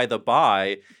 And by the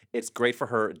by, it's great for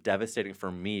her, devastating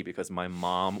for me because my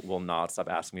mom will not stop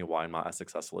asking me why I'm not as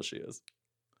successful as she is.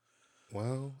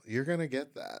 Well, you're gonna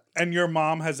get that. And your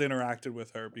mom has interacted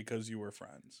with her because you were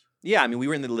friends. Yeah, I mean, we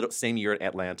were in the same year at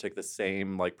Atlantic, the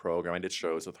same program. I did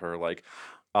shows with her.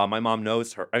 My mom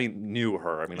knows her. I mean, knew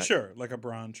her. I mean, Sure, like a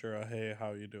brunch or a hey,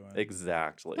 how you doing?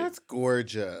 exactly. That's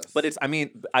gorgeous. But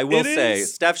I will It say,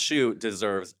 is- Steph Hsu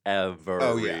deserves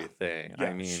everything. Yeah,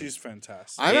 I mean, she's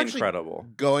fantastic. I'm actually incredible.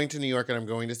 going to New York and I'm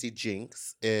going to see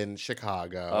Jinx in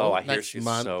Chicago. Oh, I hear next she's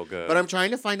month. so good. But I'm trying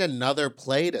to find another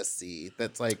play to see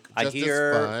that's like I just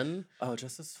hear- as fun. Oh,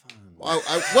 just as fun. Well,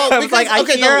 I because was like, I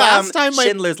okay, hear the last time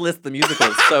Schindler's List, the musical,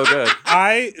 is so good.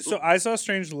 I saw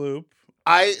Strange Loop.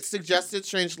 I suggested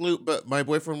Strange Loop, but my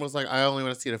boyfriend was like, I only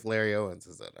want to see it if Larry Owens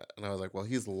is in it. And I was like, well,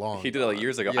 he's long. He did it like gone.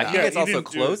 years ago. Yeah. I think Yeah, it's he also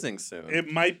didn't do it. closing soon.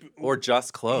 It might or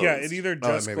just closed. Yeah, it either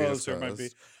just maybe closed just or it might be.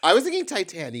 closed. I was thinking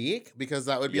Titanic because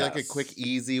that would be like a Yes. quick,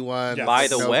 easy one. Yes. By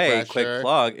with the no way, pressure. quick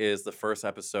plug is the first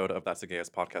episode of That's a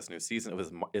Gayest Podcast new season.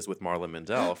 Is with Marla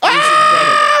Mendel.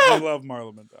 Ah! I love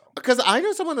Marla Mendel. Because I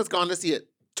know someone that's gone to see it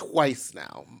twice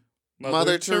now.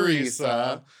 Mother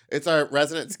Teresa. It's our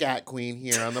resident scat queen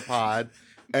here on the pod.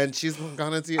 And she's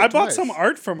gone to see it I bought twice. some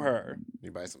art from her.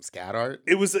 You buy some scat art?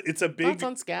 It's a big. Thoughts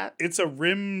on scat? It's a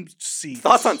rim seat.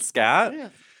 Thoughts on scat? Yeah.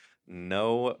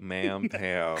 No, ma'am,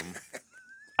 Pam.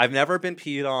 I've never been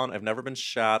peed on. I've never been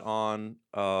shat on.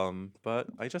 But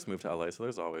I just moved to LA, so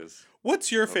there's always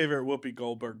What's your favorite Whoopi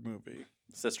Goldberg movie?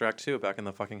 Sister Act 2, Back in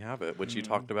the Fucking Habit, which you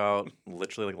talked about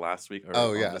literally last week. Or Oh,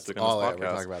 on yeah. this It's week all I on ever this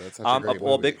podcast. talk about. It's such a great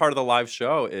Well, a movie. big part of the live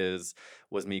show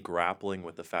was me grappling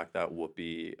with the fact that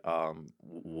Whoopi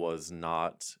was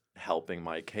not helping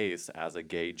my case as a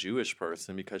gay Jewish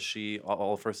person because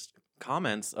all of her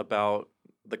comments about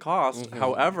the cost. Mhm.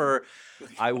 However,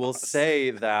 I will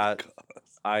say that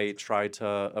I tried to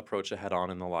approach it head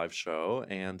on in the live show,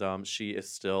 and she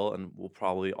is still and will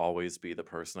probably always be the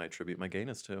person I attribute my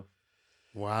gayness to.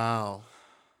 Wow.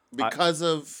 Because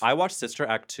of. I watched Sister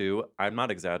Act 2, I'm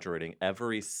not exaggerating,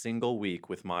 every single week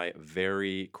with my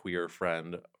very queer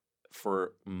friend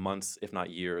for months, if not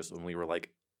years, when we were like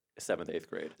 7th, 8th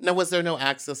grade. Now, was there no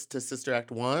access to Sister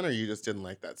Act 1 or you just didn't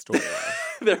like that storyline?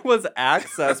 There was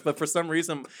access, but for some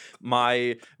reason,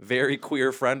 my very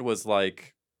queer friend was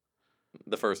like,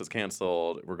 the first is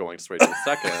canceled. We're going straight to the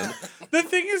second. The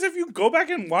thing is, if you go back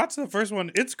and watch the first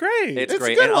one, it's great. It's It's a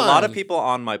great. good And a lot of one. people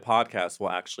on my podcast will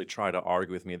actually try to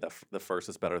argue with me that the first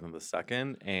is better than the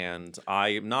second. And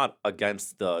I'm not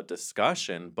against the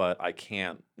discussion, but I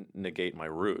can't negate my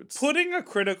roots. Putting a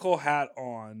critical hat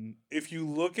on, if you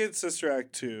look at Sister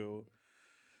Act 2,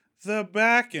 the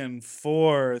back and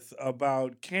forth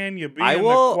about can you be I in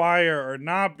will- the choir or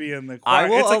not be in the choir. I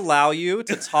will It's like, allow you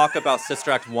to talk about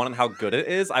Sister Act 1 and how good it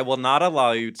is. I will not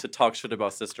allow you to talk shit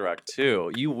about Sister Act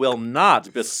 2. You will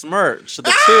not besmirch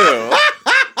the two.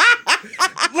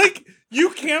 like you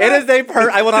cannot. It is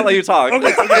I will not let you talk. Okay,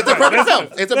 It's a fine, perfect that's film.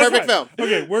 fine, It's a that's perfect fine. film.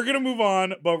 Okay, we're gonna move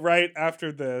on, but right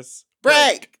after this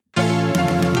Break!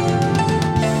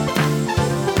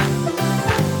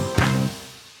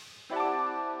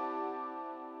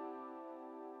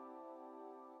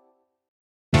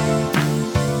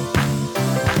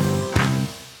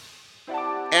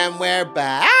 And we're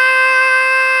back!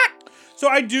 So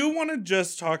I do want to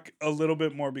just talk a little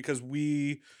bit more because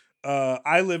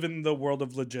I live in the world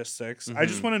of logistics. I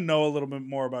just Mhm. want to know a little bit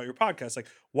more about your podcast. Like,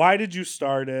 why did you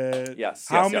start it? Yes,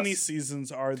 How yes, many yes.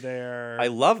 seasons are there? I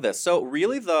love this. So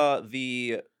really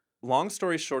the long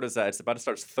story short is that it's about to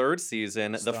start its third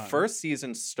season. The Stunning. first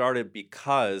season started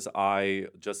because I,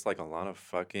 just like a lot of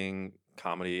fucking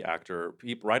comedy actor,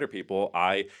 writer people,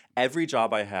 every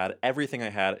job I had, everything I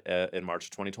had in March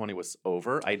 2020 was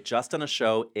over. I had just done a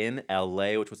show in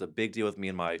LA, which was a big deal with me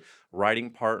and my writing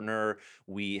partner.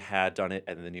 We had done it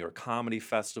at the New York Comedy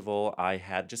Festival. I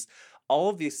had just all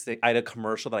of these things. I had a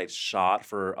commercial that I shot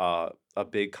for a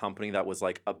big company that was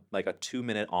like a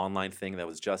 2-minute online thing that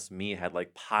was just me. It had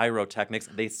like pyrotechnics.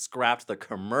 They scrapped the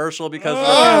commercial because of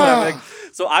the pandemic.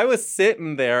 So I was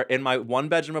sitting there in my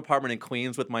 1-bedroom apartment in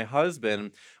Queens with my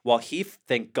husband while he,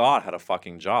 thank God, had a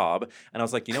fucking job. And I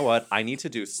was like, you know what? I need to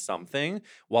do something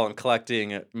while I'm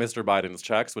collecting Mr. Biden's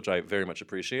checks, which I very much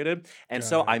appreciated. And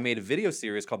so I made a video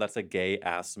series called That's a Gay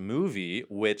Ass Movie,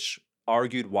 which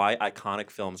argued why iconic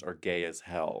films are gay as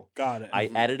hell. Got it. I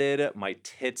edited my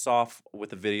tits off with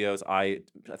the videos. I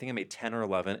think I made 10 or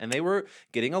 11, and they were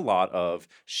getting a lot of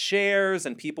shares,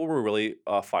 and people were really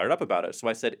fired up about it. So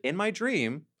I said, in my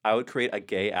dream, I would create a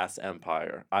gay-ass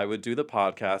empire. I would do the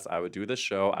podcast. I would do the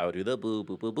show. I would do the boo,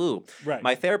 boo, boo, boo. Right.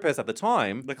 My therapist at the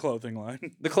time... The clothing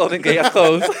line. The clothing, gay-ass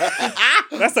clothes.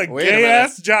 That's a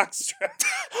gay-ass jockstrap.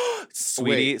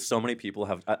 Sweetie, so many people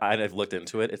have... I've looked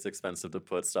into it. It's expensive to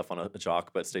put stuff on a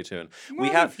jock, but stay tuned.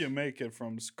 Not if you make it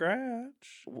from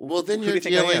scratch. Well, then Who do you're you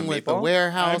think I am, dealing with the Maple?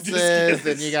 warehouses,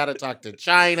 then you got to talk to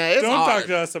China. It's Don't hard. talk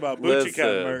to us about Boochie Cat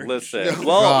merch. Listen. Oh,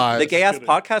 Well, God. the Gay Ass Kidding.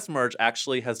 Podcast merch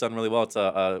actually has done really well. It's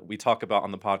we talk about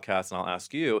on the podcast, and I'll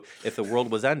ask you, if the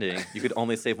world was ending, you could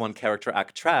only save one character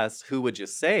actress. Who would you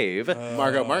save?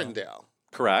 Margot Martindale.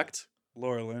 Correct.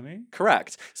 Laura Linney.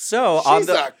 Correct. So on She's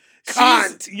the a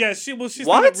cunt. She's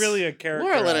What? not really a character.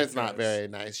 Laura Leonard's actress. not very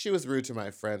nice. She was rude to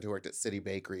my friend who worked at City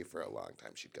Bakery for a long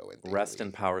time. She'd go in. Rest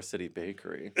in Power City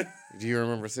Bakery, Do you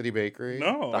remember City Bakery?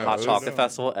 No. the I Hot really Chocolate don't.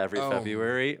 Festival every Oh,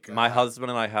 February. God. My husband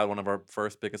and I had one of our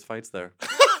first biggest fights there.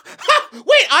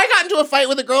 Wait, I got into a fight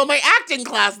with a girl in my acting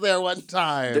class there one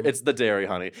time. It's the dairy,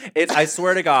 honey. I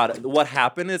swear to God, what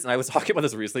happened is, and I was talking about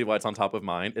this recently, why it's on top of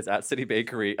mind, is at City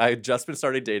Bakery, I had just been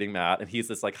started dating Matt, and he's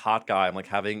this like hot guy. I'm like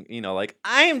having, like,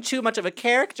 I am too much of a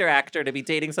character actor to be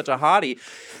dating such a hottie.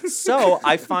 So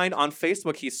I find on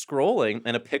Facebook, he's scrolling,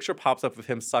 and a picture pops up of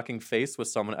him sucking face with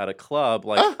someone at a club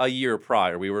like a year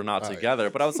prior. We were not together,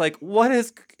 but I was like, what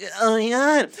is going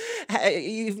on?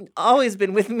 You've always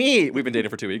been with me. We've been dating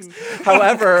for 2 weeks.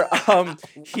 However,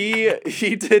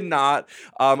 he did not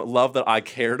love that I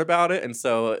cared about it, and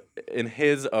so in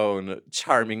his own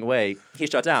charming way, he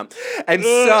shut down. And so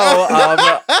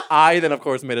I then, of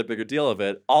course, made a bigger deal of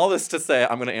it. All this to say,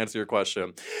 I'm going to answer your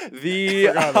question. The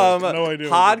No idea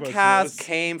what the question podcast is.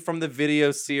 came from the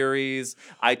video series.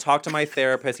 I talked to my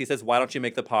therapist. He says, why don't you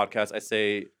make the podcast? I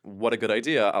say, what a good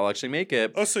idea. I'll actually make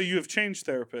it. Oh, so you have changed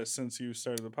therapists since you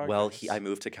started the podcast? Well, I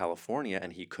moved to California,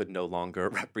 and he could no longer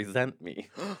represent me.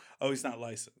 Oh, he's not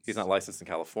licensed. He's not licensed in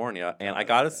California. And I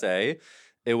gotta say,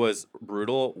 it was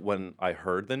brutal when I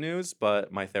heard the news,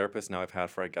 but my therapist now I've had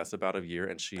for, I guess, about a year,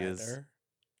 and she is... Better.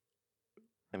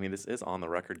 I mean, this is on the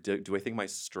record. Do I think my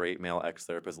straight male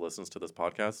ex-therapist listens to this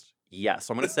podcast? Yes.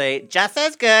 So I'm going to say just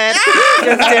as good,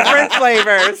 just different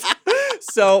flavors.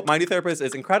 So my new therapist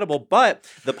is incredible, but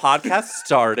the podcast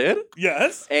started.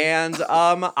 Yes. And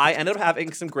I ended up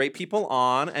having some great people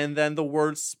on, and then the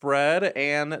word spread,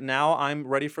 and now I'm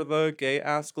ready for the Gay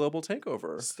Ass Global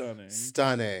Takeover.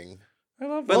 Stunning. I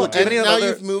love But that. look, do you have And any now other-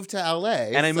 you've moved to LA.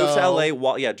 And I moved to so-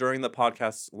 LA during the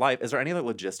podcast live. Is there any other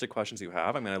logistic questions you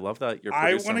have? I mean, I love that you're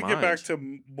I producer want to get back mind.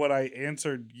 to what I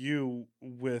answered you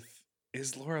with.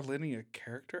 Is Laura Linney a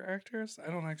character actress?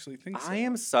 I don't actually think so. I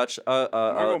am such a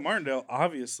Margot Martindale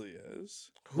obviously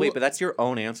is. wait, but that's your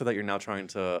own answer that you're now trying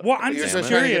to. Well, I'm You're just examine?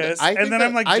 trying to get- curious, I think and then that-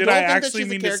 I'm like, I did don't I think that actually she's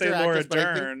a mean to say character Laura actress, but I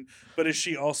think- Dern? But is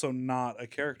she also not a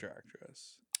character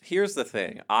actress? Here's the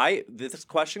thing. This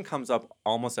question comes up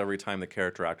almost every time the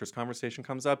character actress conversation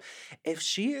comes up. If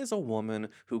she is a woman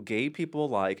who gay people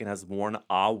like and has worn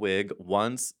a wig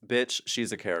once, bitch,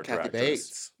 she's a character Kathy actress.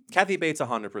 Bates. Kathy Bates,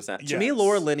 100%. To me, Yes.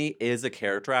 Laura Linney is a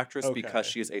character actress because Okay.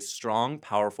 she is a strong,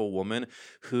 powerful woman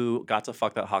who got to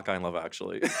fuck that hot guy in Love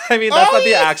Actually. I mean, that's not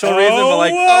the actual reason, but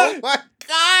like, Oh my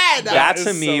God! that is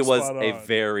to me so was spot a on.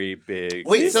 very big.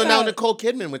 Wait, Is so now that- Nicole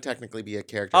Kidman would technically be a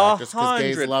character actress because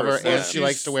gays love her and 100%. she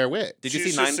likes to wear wigs. Did you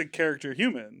She's see just Nine? a character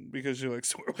human because she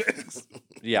likes to wear wigs.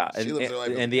 Yeah, She lives her life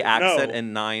and as- the accent No.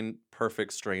 in Nine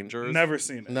Perfect Strangers. Never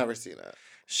seen it. Never seen it.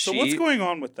 So what's going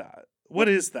on with that? What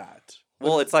is that?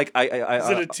 Well, it's like I Is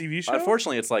it a TV show?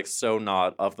 Unfortunately, it's like so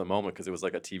not of the moment because it was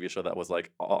like a TV show that was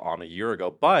like on a year ago.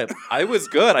 But I was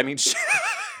good. I mean,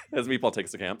 as Meatball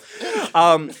takes the cam,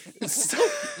 so,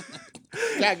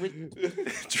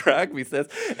 Drag Me says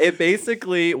it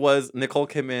basically was Nicole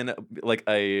Kidman like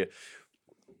a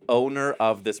owner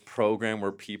of this program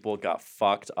where people got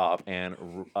fucked up, and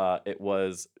it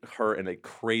was her in a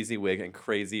crazy wig and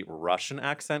crazy Russian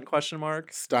accent ?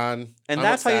 Stun. And I'm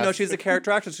that's how you know obsessed. she's a character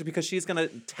actress, because she's gonna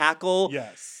tackle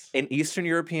Yes. an Eastern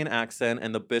European accent,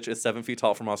 and the bitch is 7 feet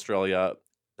tall from Australia.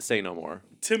 Say no more.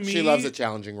 To me, She loves a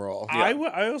challenging role. I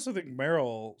also think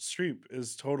Meryl Streep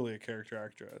is totally a character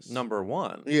actress. Number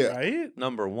one. Yeah. Right?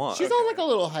 Number one. She's on like a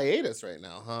little hiatus right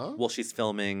now, huh? Well, she's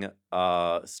filming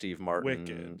Steve Martin.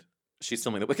 Wicked. She's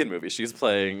filming the Wicked movie. She's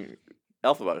playing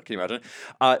Elphaba. Can you imagine?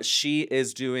 She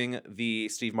is doing the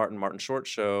Steve Martin Short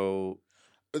show.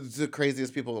 The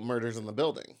craziest people murders in the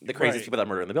building. The craziest Right. people that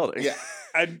murder in the building. Yeah.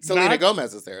 And Selena not-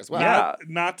 Gomez is there as well. Yeah.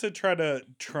 Not to try to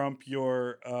trump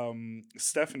your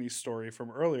Stephanie story from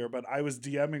earlier, but I was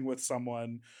DMing with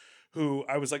someone who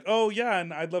I was like, oh, yeah,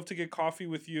 and I'd love to get coffee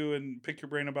with you and pick your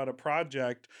brain about a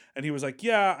project. And he was like,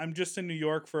 yeah, I'm just in New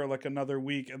York for like another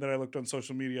week. And then I looked on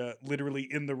social media, literally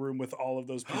in the room with all of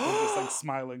those people just like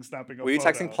smiling, snapping a Were you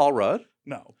photo. texting Paul Rudd?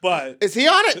 No, but Is he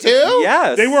on it too?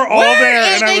 Yes. they were all Where there.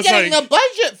 are And I they was getting like, the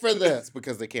budget for this?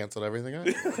 Because they canceled everything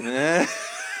else.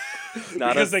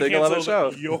 Not because a they single other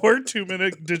canceled show. your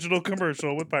 2-minute digital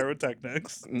commercial with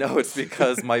Pyrotechnics. No, it's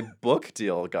because my book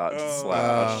deal got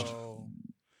slashed. Oh,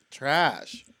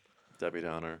 Trash. Debbie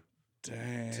Downer.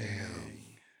 dang.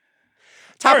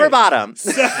 Top All or right. bottom?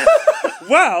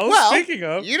 Well, speaking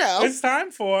of, you know. it's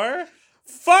time for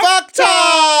Fuck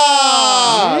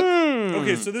talk!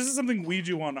 Okay, so this is something we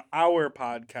do on our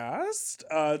podcast.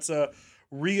 It's a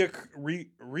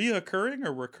reoccurring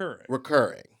or recurring?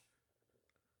 Recurring.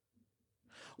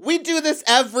 We do this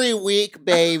every week,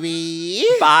 baby.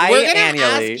 We're gonna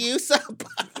Biannually. ask you some,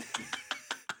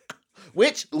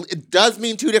 which it does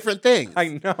mean two different things.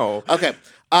 I know. Okay.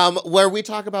 Where we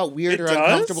talk about weird It or does?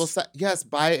 uncomfortable sex. Yes,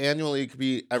 biannually could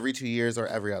be every 2 years or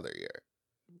every other year.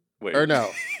 Wait. Or no,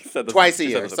 You said this- twice a you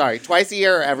said year. this- Sorry, twice a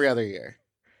year or every other year.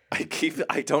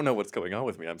 I don't know what's going on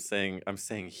with me. I'm saying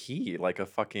he like a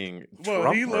fucking Well,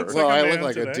 Trumper. he looks Well, like a I look man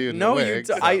like a today. dude in No, a you. wig.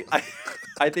 Do, so.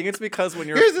 I think it's because when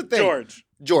you're. Here's the thing.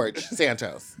 George.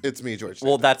 Santos. It's me, George.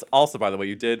 Well, Santos. that's also, by the way,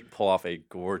 you did pull off a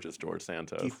gorgeous George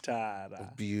Santos.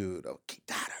 Guitarra. beautiful.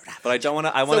 But I don't want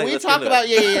to. I So want to. we talk about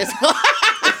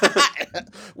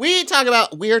we talk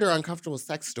about weird or uncomfortable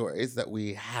sex stories that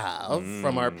we have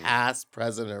from our past,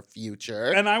 present, or future.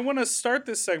 And I want to start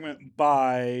this segment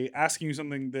by asking you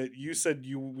something that you said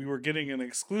we were getting an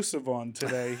exclusive on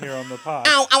today here on the pod.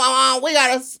 Ow, ow, ow, ow, we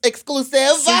got an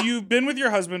exclusive. So you've been with your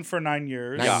husband for 9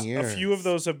 years. 9 A years. few of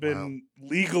those have been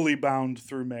legally bound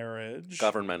through marriage.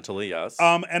 Governmentally, yes.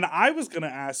 And I was going to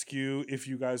ask you if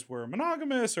you guys were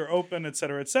monogamous or open, et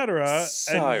cetera, et cetera. And you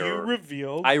Sire.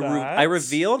 revealed I that.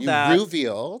 revealed You that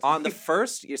revealed. on the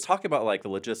first. You're talking about like the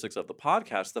logistics of the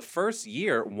podcast. The first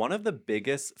year, one of the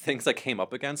biggest things I came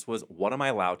up against was, what am I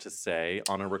allowed to say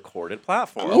on a recorded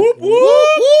platform? Whoop, Whoop,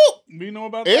 whoop. We know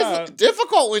about It's that.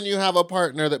 difficult when you have a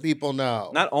partner that people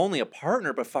know. Not only a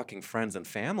partner, but fucking friends and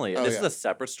family. Oh, This yeah. is a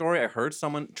separate story. I heard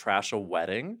someone trash a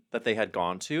wedding that they had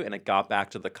gone to, and it got back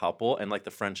to the couple, and like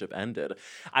the friendship ended.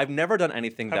 I've never done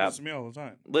anything Happens that. to me all the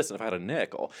time. Listen, if I had a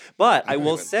nickel, but I don't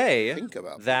will even say Think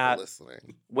about people that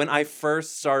listening. when I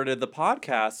first started the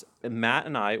podcast, Matt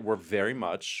and I were very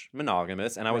much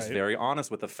monogamous, and I was Right. very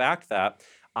honest with the fact that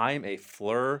I'm a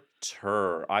flirter.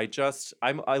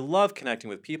 I love connecting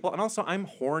with people, and also I'm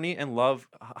horny and love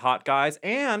hot guys.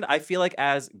 And I feel like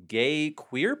as gay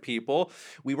queer people,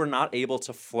 we were not able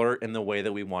to flirt in the way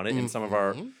that we wanted in some of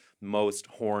our Mhm. most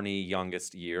horny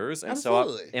youngest years. And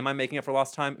Absolutely. so, am I making up for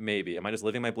lost time? Maybe. Am I just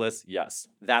living my bliss? Yes.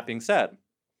 That being said,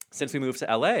 since we moved to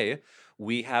LA,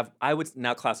 I would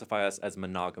now classify us as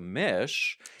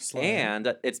monogamish, Slay.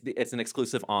 and it's an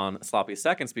exclusive on Sloppy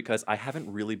Seconds because I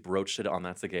haven't really broached it on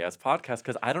That's a Gay Ass Podcast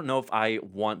because I don't know if I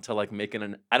want to like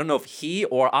I don't know if he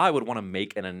or I would want to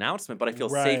make an announcement, but I feel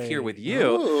safe here Right. with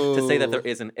you to say that there Ooh.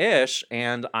 is an ish,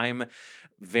 and I'm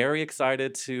very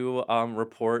excited to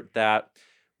report that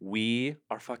we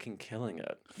are fucking killing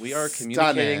it. We are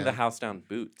communicating Stunning. the house down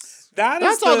boots.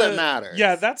 That's all that matters.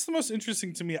 Yeah, that's the most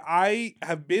interesting to me. I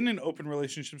have been in open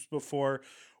relationships before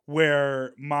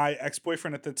where my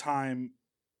ex-boyfriend at the time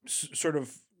sort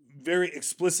of very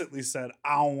explicitly said,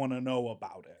 I don't want to know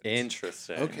about it.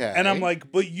 Interesting. Okay. And I'm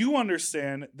like, but you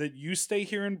understand that you stay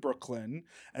here in Brooklyn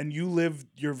and you live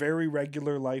your very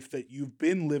regular life that you've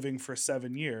been living for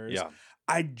 7 years. Yeah.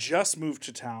 I just moved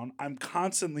to town. I'm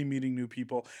constantly meeting new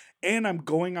people, and I'm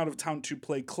going out of town to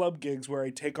play club gigs where I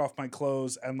take off my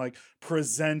clothes and like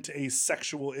present a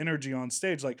sexual energy on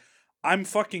stage. Like I'm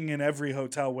fucking in every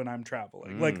hotel when I'm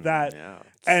traveling. Like that. Yeah.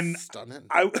 And Stunning.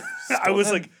 I I was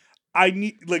Stunning. like, I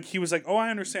need like he was like, "Oh, I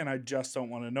understand. I just don't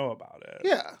want to know about it."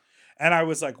 Yeah. And I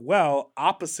was like, well,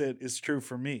 opposite is true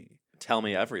for me. Tell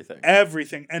me everything.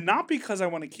 Everything. And not because I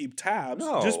want to keep tabs,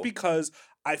 just No. because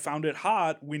I found it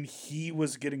hot when he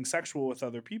was getting sexual with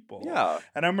other people. Yeah.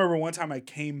 And I remember one time I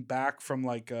came back from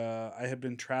like, I had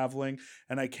been traveling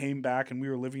and I came back and we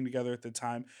were living together at the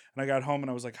time. And I got home and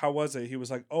I was like, how was it? He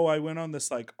was like, oh, I went on this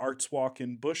like arts walk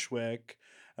in Bushwick.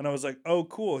 And I was like, oh,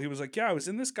 cool. He was like, yeah, I was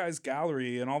in this guy's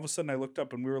gallery. And all of a sudden I looked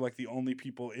up and we were like the only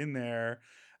people in there.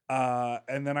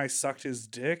 And then I sucked his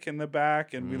dick in the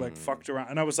back and we like fucked around.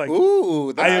 And I was like,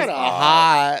 Ooh, that's kind of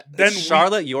hot. then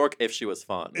Charlotte York, if she was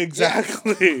fun.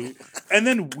 Exactly. And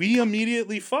then we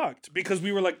immediately fucked because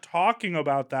we were like talking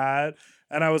about that.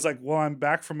 And I was like, well, I'm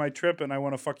back from my trip and I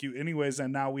want to fuck you anyways.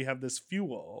 And now we have this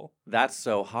fuel. That's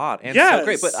so hot and Yes. so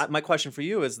great. But my question for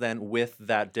you is then, with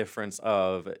that difference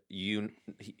of he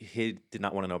did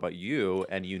not want to know about you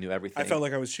and you knew everything. I felt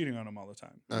like I was cheating on him all the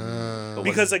time. But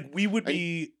Because like we would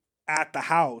be at the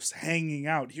house hanging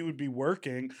out. He would be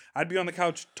working. I'd be on the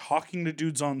couch talking to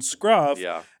dudes on Scruff.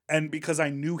 Yeah. And because I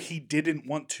knew he didn't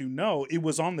want to know, it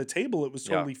was on the table. It was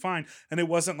Yeah. totally fine. And it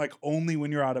wasn't like only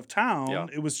when you're out of town. Yeah.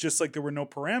 It was just like there were no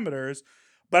parameters.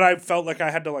 But I felt like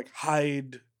I had to like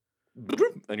hide.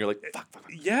 And you're like, fuck.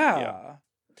 Yeah.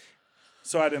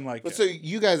 So I didn't like But it. so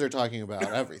you guys are talking about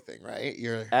everything, right?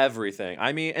 You're. Everything.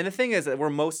 I mean, and the thing is that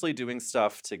we're mostly doing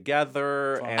stuff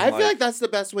together. Fun. And I feel like that's the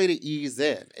best way to ease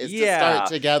in is to Yeah. start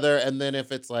together, and then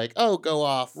if it's like, oh, go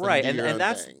off, right, do and your own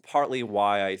that's thing. partly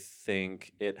why I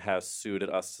think it has suited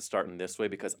us to start in this way,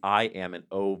 because I am an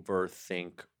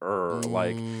overthinker.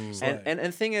 Like, and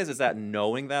the thing is that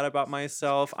knowing that about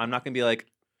myself, I'm not gonna be like,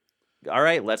 all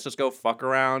right, let's just go fuck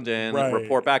around and Right.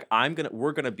 report back.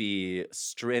 We're gonna be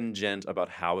stringent about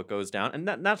how it goes down, and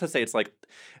not to say it's like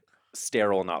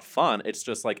sterile, not fun. It's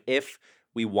just like if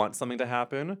we want something to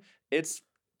happen, it's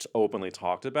openly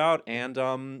talked about, and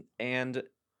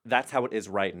that's how it is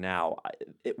right now.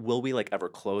 Will we like ever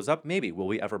close up? Maybe. Will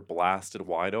we ever blast it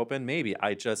wide open? Maybe.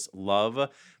 I just love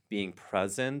being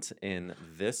present in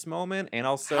this moment, and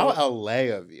also How LA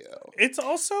of you. it's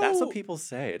also that's what people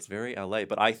say. It's very LA.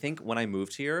 But I think when I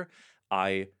moved here,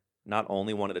 I not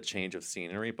only wanted a change of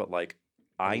scenery, but like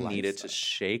I needed to lifestyle.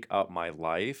 shake up my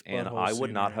life. And Butthole I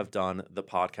would not scenery. have done the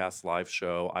podcast live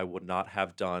show. I would not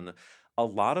have done a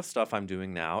lot of stuff I'm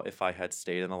doing now if I had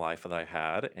stayed in the life that I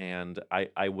had. And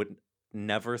I would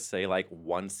never say like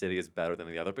one city is better than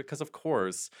the other, because of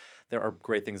course there are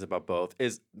great things about both.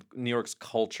 Is New York's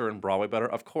culture and Broadway better?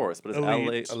 Of course. But is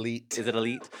Elite. LA Elite. Is it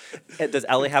elite? Does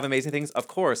LA have amazing things? Of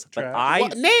course. But Trash. I Well,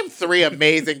 name 3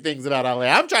 amazing things about LA.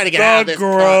 I'm trying to get out of the this.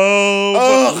 Grove,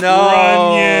 Ugh.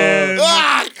 Runyon,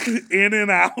 Ah! In and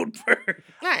Out Burger.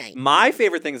 Dang. My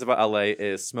favorite things about LA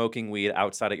is smoking weed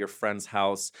outside at your friend's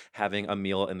house, having a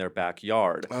meal in their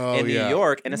backyard. Oh, in New yeah.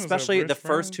 York, and Those are especially the rich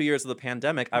first friends. 2 years of the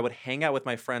pandemic, I would hang out with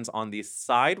my friends on the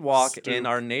sidewalk in Stoop.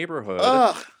 our neighborhood.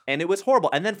 Ugh. And it was horrible.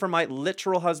 And then for my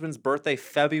literal husband's birthday,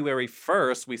 February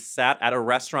 1st, we sat at a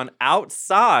restaurant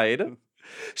outside,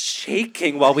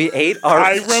 shaking while we ate our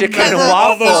I chicken remember and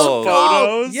all those waffles.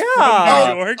 photos Yeah.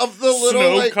 from New York. Of the little,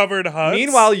 like- snow-covered huts.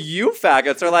 Meanwhile, you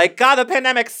faggots are like, God, the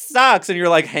pandemic sucks. And you're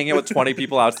like hanging out with 20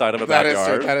 people outside of a That is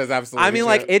backyard. true. That is absolutely I mean, true.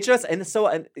 like, it just, and so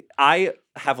and I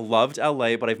have loved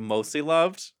LA, but I've mostly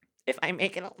loved, if I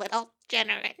make it a little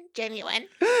genuine,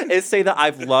 is say that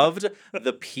I've loved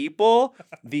the people,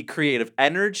 the creative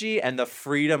energy, and the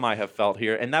freedom I have felt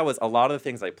here. And that was a lot of the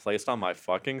things I placed on my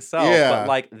fucking self. Yeah. But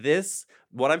like this,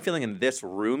 what I'm feeling in this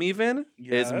room even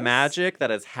is Yes. magic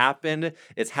that has happened.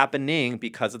 It's happening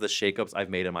because of the shakeups I've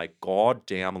made in my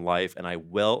goddamn life, and I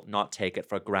will not take it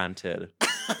for granted.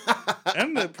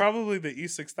 And probably the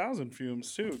E6000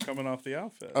 fumes too, coming off the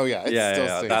outfit. Oh yeah, it's Yeah, still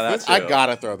yeah, stinks. that This- I too.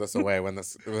 gotta throw this away when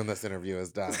this interview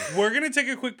is done. We're gonna take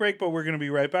a quick break, but we're gonna be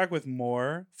right back with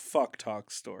more fuck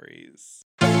talk stories.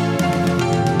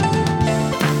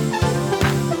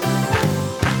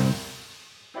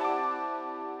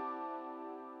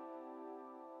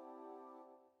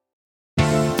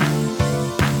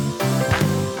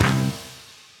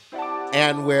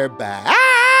 And we're back.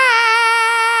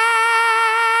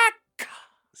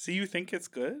 So you think it's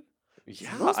good?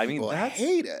 Yeah, Most I mean, people that's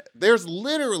hate it. There's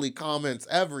literally comments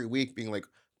every week being like,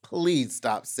 "Please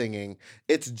stop singing.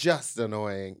 It's just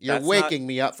annoying. You're That's not- waking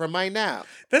me up from my nap."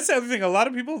 That's the other thing. A lot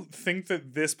of people think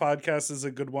that this podcast is a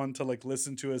good one to like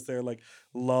listen to as their like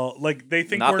lull. Like they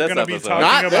think Not we're this gonna be episode. talking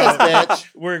Not about this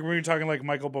bitch. we're gonna be talking like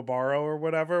Michael Barbaro or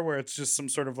whatever, where it's just some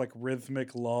sort of like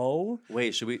rhythmic lull.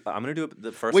 Wait, should we? I'm gonna do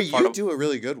the first. Wait, part you of, do a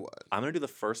really good one. I'm gonna do the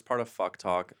first part of fuck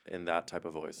talk in that type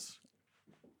of voice.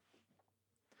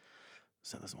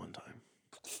 So this one time,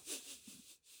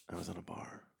 I was in a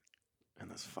bar, and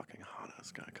this fucking hot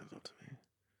ass guy comes up to me,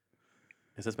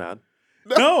 Is this bad?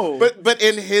 No. But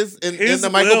in His the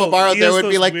Michael will, Barbaro, he there has would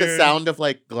be those like the weird- sound of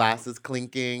like glasses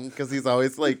clinking because he's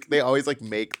always like they always like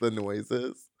make the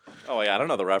noises. Oh yeah, I don't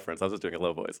know the reference. I was just doing a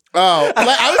low voice. Oh, like,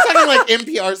 I was talking like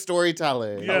NPR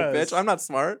storytelling. Yeah. Oh, bitch, I'm not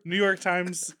smart. New York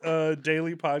Times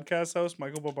daily podcast host,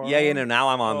 Michael Barbaro. Yeah, no, now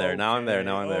I'm on there. Now I'm there.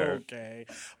 Now I'm there. Okay.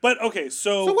 But okay,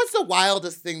 So what's the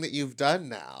wildest thing that you've done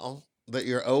now that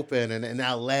you're open and in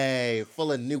LA,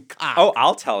 full of new cops? Oh,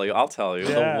 I'll tell you.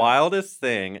 Yeah. The wildest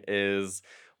thing is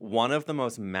one of the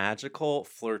most magical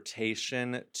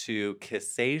flirtation to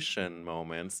kissation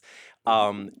moments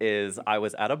is I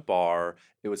was at a bar.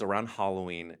 It was around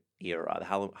Halloween era, the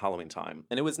Halloween time.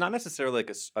 And it was not necessarily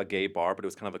like a gay bar, but it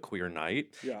was kind of a queer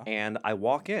night. Yeah. And I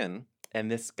walk in,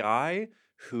 and this guy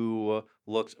who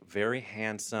looked very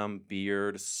handsome,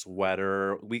 beard,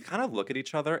 sweater. We kind of look at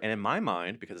each other, and in my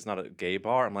mind, because it's not a gay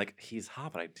bar, I'm like, he's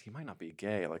hot, but he might not be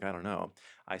gay. Like, I don't know.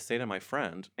 I say to my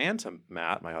friend and to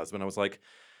Matt, my husband, I was like,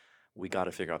 we got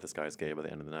to figure out this guy's gay by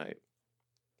the end of the night.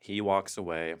 He walks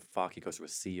away. Fuck, he goes through a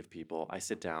sea of people. I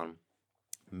sit down.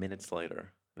 Minutes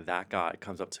later, that guy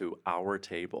comes up to our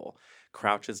table,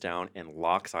 crouches down, and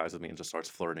locks eyes with me and just starts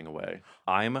flirting away.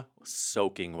 I'm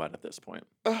soaking wet at this point.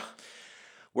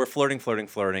 We're flirting,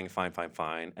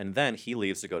 fine. And then he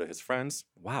leaves to go to his friends.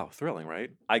 Wow, thrilling, right?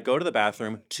 I go to the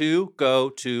bathroom to go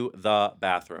to the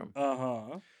bathroom.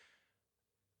 Uh-huh.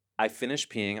 I finish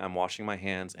peeing, I'm washing my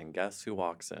hands, and guess who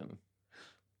walks in?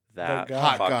 That guy.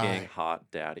 Hot fucking guy. hot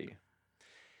daddy.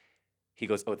 He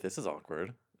goes, oh, this is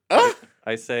awkward. Ah!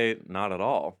 I say, not at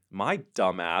all. My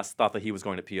dumbass thought that he was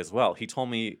going to pee as well. He told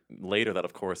me later that,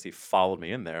 of course, he followed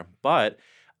me in there. But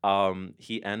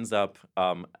he ends up,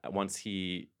 once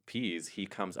he pees, he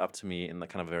comes up to me in the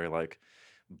kind of very, like,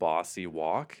 bossy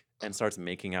walk and starts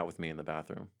making out with me in the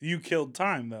bathroom. You killed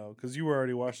time, though, because you were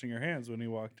already washing your hands when he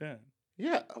walked in.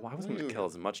 Yeah. Oh, I was going to kill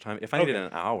as much time. If I Okay. needed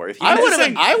an hour. If he I had- would have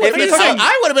been. I would if have he been. took a-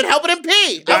 I would have been helping him pee.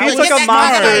 If he Get took a that guy out of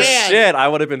monster my hand. shit, I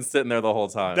would have been sitting there the whole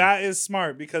time. That is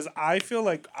smart because I feel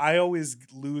like I always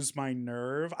lose my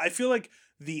nerve. I feel like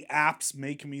the apps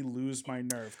make me lose my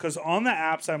nerve because on the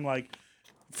apps I'm like,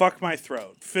 fuck my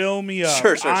throat, fill me up.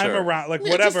 Sure, I'm sure. around, like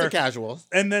Yeah, whatever. Just the casual.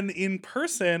 And then in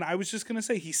person, I was just gonna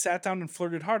say he sat down and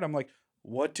flirted hard. I'm like,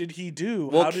 what did he do?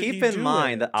 Well, How did keep he in do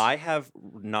mind it? that I have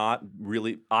not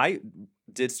really. I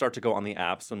did start to go on the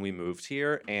apps when we moved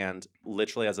here, and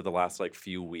literally as of the last like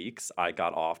few weeks, I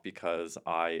got off because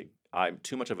I'm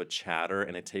too much of a chatter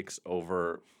and it takes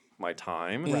over my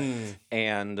time. Mm.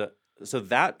 And so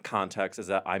that context is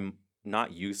that I'm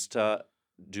not used to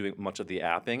doing much of the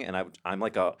apping, and I'm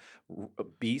like a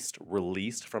beast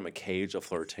released from a cage of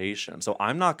flirtation. So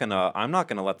I'm not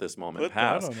gonna let this moment Put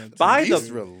that pass. on it. By Beast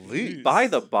the release. by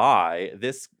the by,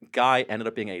 this guy ended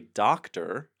up being a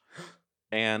doctor,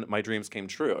 and my dreams came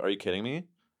true. Are you kidding me?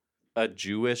 A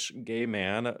Jewish gay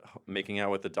man making out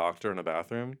with a doctor in a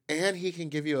bathroom? And he can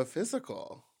give you a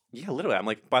physical. Yeah, literally. I'm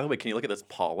like, by the way, can you look at this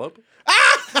polyp?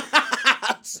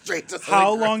 Straight to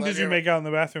How something long gross did you on make out in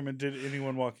the bathroom, and did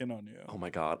anyone walk in on you? Oh my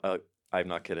God. I'm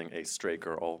not kidding. A straight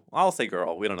girl. I'll say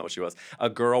girl. We don't know what she was. A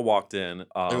girl walked in. It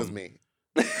was me.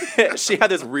 She had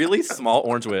this really small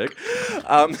orange wig.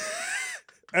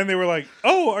 And they were like,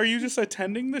 "Oh, are you just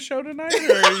attending the show tonight,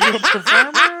 or are you a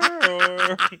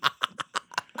performer?" Or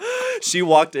She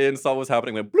walked in, saw what was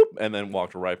happening, went bloop, and then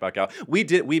walked right back out. We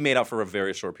made out for a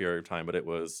very short period of time, but it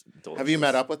was delicious. Have you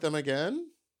met up with them again?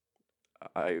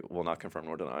 I will not confirm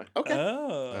nor deny. Okay.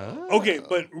 Oh. Oh. Okay,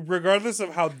 but regardless of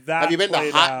how that Have you been to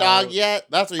played Hot Dog out- yet?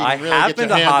 That's where you I can really have get been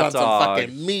your to hands Hot on some Dog.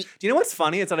 fucking meat. Do you know what's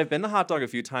funny? Is that I've been to Hot Dog a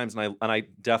few times, and I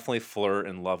definitely flirt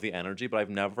and love the energy, but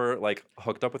I've never like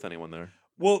hooked up with anyone there.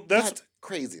 Well, That's that's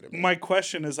crazy to me. my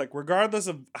question. Is like, regardless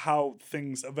of how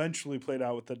things eventually played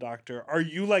out with the doctor, are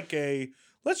you like a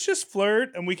let's just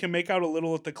flirt and we can make out a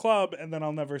little at the club, and then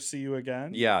I'll never see you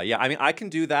again? Yeah. I mean, I can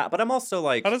do that, but I'm also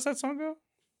like, How does that song go?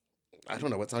 I don't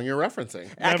know what song you're referencing.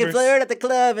 I Never can s- flirt at the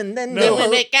club, and then No. Then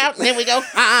we make out, and then we go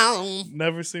home.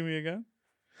 Never see me again.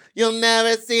 You'll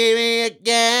never see me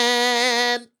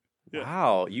again. Yeah.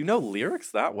 Wow, you know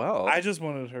lyrics that well. I just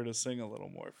wanted her to sing a little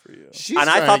more for you. She's And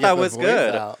I trying thought to get that the was voice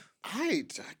good. out. I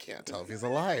can't tell if he's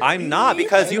alive. I'm not,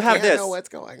 because you have I this. know what's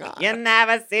going on. You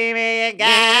never see me again.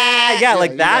 Yeah, Yeah,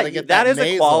 like you gotta that. get That that is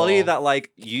a quality nasal. that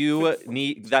like you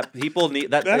need. That people need.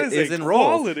 That That is is a enrolled.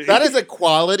 quality. That is a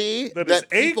quality That that, is a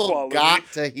people quality.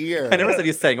 got to hear. I never said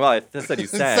you sang. Well, I just said you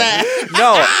sang. Sang.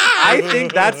 No, I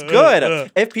think that's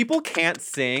good. If people can't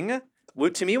sing,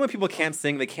 to me, when people can't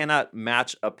sing, they cannot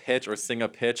match a pitch or sing a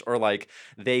pitch, or like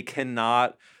they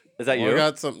cannot. Is that Well,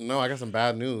 you? I got some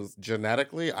bad news.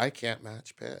 Genetically, I can't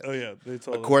match pitch. Oh yeah, they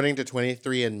told According to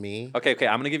 23andMe. Okay.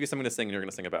 I'm gonna give you something to sing, and you're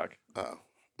gonna sing it back. Oh.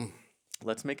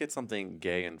 Let's make it something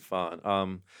gay and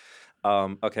fun.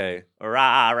 Okay.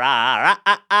 Ra ra ra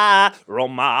ah ah,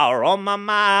 Roma Roma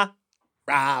ma.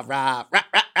 Rah, rah, rah,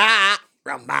 rah, rah.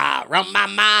 Rah, rah,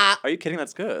 rah. Are you kidding?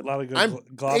 That's A good. lot of good I'm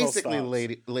glottal basically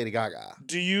stops. Lady Gaga.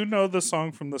 Do you know the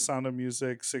song from The Sound of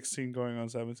Music, 16 going on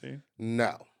 17?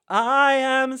 No. I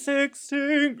am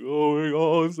 16, going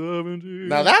on 17.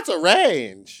 Now that's a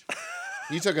range.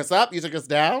 You took us up, you took us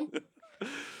down.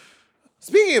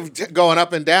 Speaking of going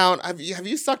up and down, have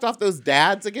you sucked off those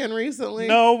dads again recently?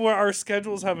 No, our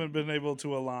schedules haven't been able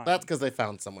to align. That's because they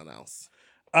found someone else.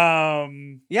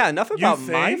 Yeah, enough You about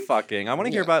my think? fucking. I want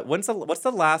to hear Yeah. about what's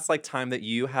the last like time that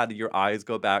you had your eyes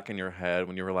go back in your head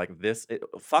when you were like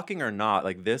fucking or not,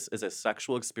 like this is a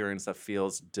sexual experience that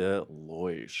feels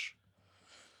deloish.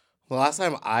 The last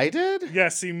time I did? Yeah,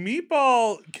 see,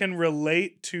 Meatball can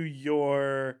relate to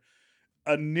your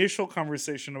initial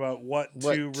conversation about what to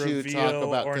reveal talk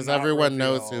about, or because not everyone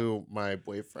knows reveal. who my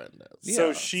boyfriend is. So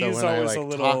Yeah. she's when I, always like, a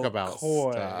little talk about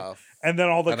coy. stuff, And then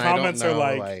all the and I don't comments are know,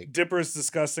 like, Dipper's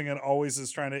disgusting and always is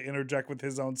trying to interject with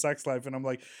his own sex life. And I'm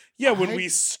like, yeah, when I- we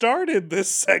started this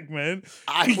segment,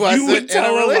 I you wasn't would in a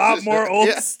tell a lot relationship. more old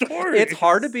Yeah. stories. It's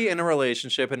hard to be in a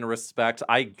relationship and respect.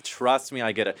 Trust me,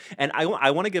 I get it. And I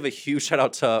want to give a huge shout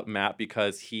out to Matt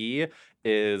because he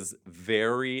is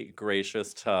very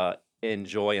gracious to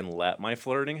enjoy and let my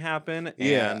flirting happen.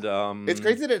 Yeah. And It's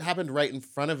crazy that it happened right in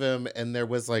front of him, and there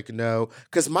was like no.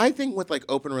 Because my thing with like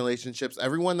open relationships,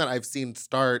 everyone that I've seen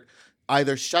start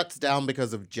either shuts down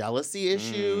because of jealousy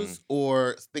issues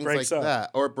or things Breaks like up.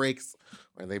 that, or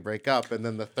they break up, and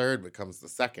then the third becomes the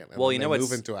second. And Well, then you know they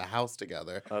what's- move into a house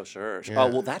together. Oh sure. Yeah.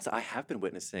 Oh well, I have been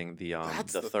witnessing the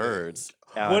That's the the thirds.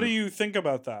 What do you think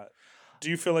about that? Do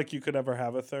you feel like you could ever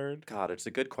have a third? God, it's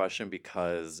a good question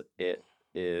because it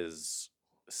is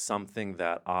something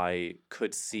that I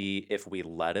could see if we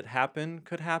let it happen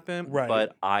could happen. Right.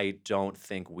 But I don't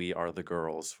think we are the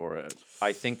girls for it.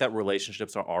 I think that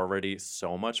relationships are already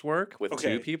so much work with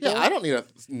Okay. two people. Yeah, I don't need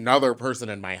another person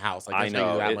in my house. I I can tell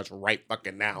know, you that it- much right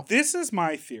fucking now. This is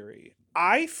my theory.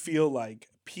 I feel like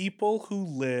people who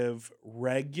live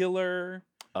regular,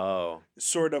 Oh.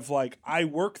 sort of like I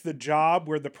work the job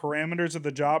where the parameters of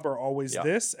the job are always Yeah.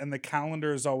 this and the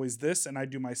calendar is always this, and I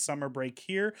do my summer break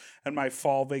here and my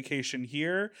fall vacation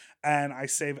here, and I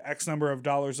save X number of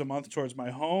dollars a month towards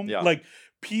my home. Yeah. Like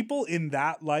people in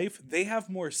that life, they have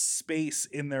more space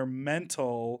in their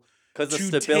mental Because the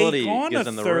to stability take on gives a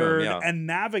in the third room. Yeah. and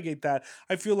navigate that.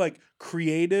 I feel like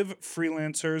creative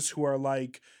freelancers who are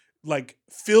like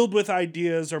filled with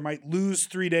ideas or might lose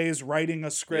 3 days writing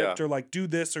a script Yeah. or like do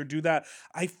this or do that.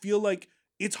 I feel like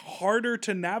it's harder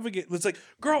to navigate. It's like,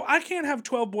 girl, I can't have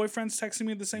 12 boyfriends texting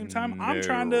me at the same time. I'm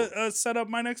trying to set up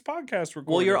my next podcast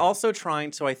recording. Well, you're also trying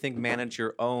to, I think, manage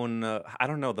your own. I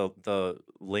don't know the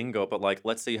lingo, but like,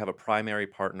 let's say you have a primary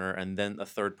partner, and then a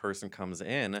third person comes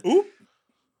in. Oop.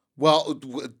 Well,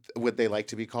 would they like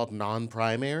to be called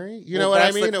non-primary? You know Well, what I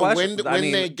that's the mean? And question. when I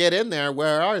mean- they get in there,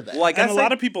 where are they? Well, I guess And a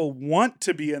lot of people want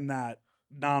to be in that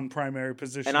non-primary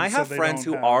position. and I so have they friends don't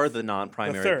who have- are the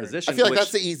non-primary third. position. I feel like which-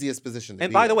 that's the easiest position to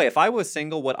And be by the in. way, if I was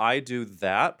single, would I do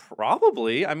that?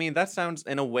 Probably. I mean, that sounds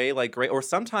in a way like great. Or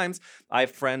sometimes I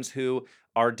have friends who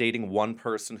are dating one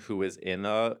person who is in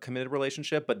a committed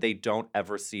relationship, but they don't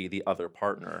ever see the other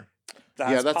partner.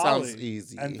 That's yeah, that poly. sounds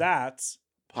easy. And that's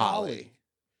Poly.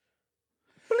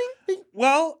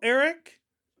 Well, Eric,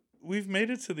 we've made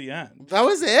it to the end. That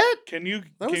was it? Can you?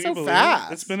 That can was you so believe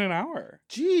fast. It's been an hour.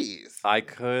 Jeez. I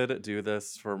could do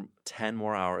this for 10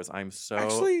 more hours. I'm so.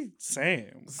 Actually,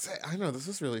 same. I know, this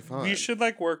was really fun. We should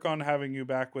like work on having you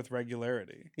back with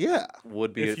regularity. Yeah.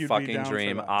 Would be if a you'd be fucking down for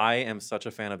dream. that. I am such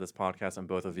a fan of this podcast and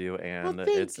both of you, and Well,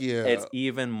 thank it's you.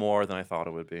 even more than I thought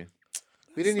it would be.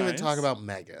 We didn't even Nice. talk about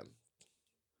Megan.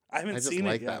 I haven't I just seen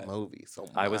like it that yet. movie so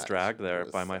much. I was dragged there It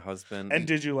was by my husband. And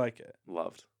did you like it?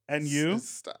 Loved. And you?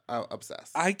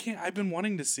 obsessed. I can't. I've been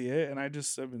wanting to see it, and I've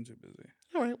been too busy.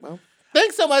 All right, well.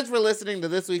 Thanks so much for listening to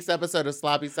this week's episode of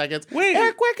Sloppy Seconds. Wait.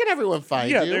 Eric, where can everyone find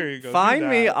Yeah, you? there you go. Do Find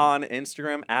me that. on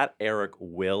Instagram at Eric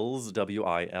Wills,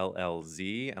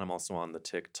 WILLZ. And I'm also on the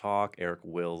TikTok, Eric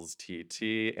Wills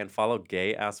TT. And follow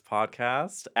Gay Ass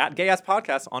Podcast at Gay Ass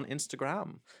Podcast on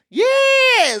Instagram.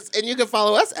 Yes! And you can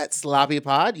follow us at Sloppy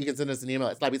Pod. You can send us an email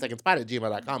at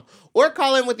sloppysecondspod@gmail.com or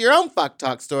call in with your own fuck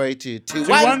talk story to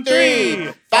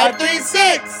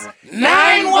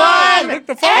 213-536-9180. Click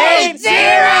the phone.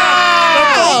 phone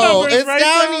number's It's right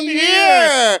down down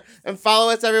here. And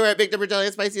follow us everywhere at Big Dipper Jelly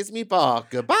and Spiciest Meatball.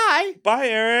 Goodbye. Bye,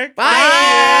 Eric.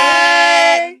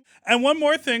 Bye. And one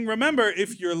more thing, remember,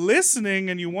 if you're listening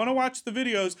and you want to watch the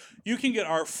videos, you can get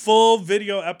our full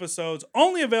video episodes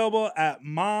only available at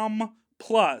Mom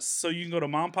Plus. So you can go to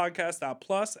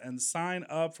mompodcast.plus and sign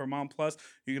up for Mom Plus.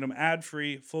 You get them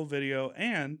ad-free, full video,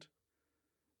 and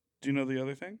do you know the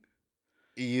other thing?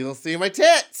 You'll see my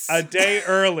tits. A day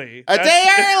early. Day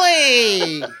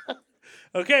early.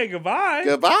 Okay, goodbye.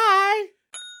 Goodbye.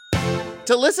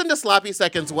 To listen to Sloppy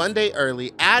Seconds one day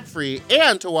early, ad-free,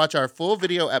 and to watch our full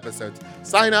video episodes,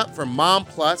 sign up for Mom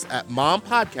Plus at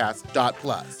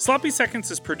mompodcast.plus. Sloppy Seconds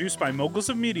is produced by Moguls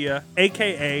of Media,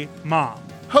 a.k.a. Mom.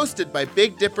 Hosted by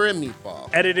Big Dipper and Meatball.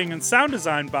 Editing and sound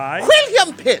design by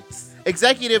William Pitts.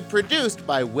 Executive produced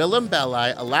by Willem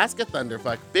Belli, Alaska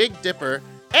Thunderfuck, Big Dipper,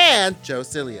 and Joe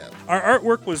Cilio. Our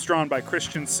artwork was drawn by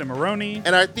Christian Cimarroni.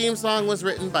 And our theme song was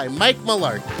written by Mike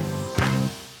Malarkey.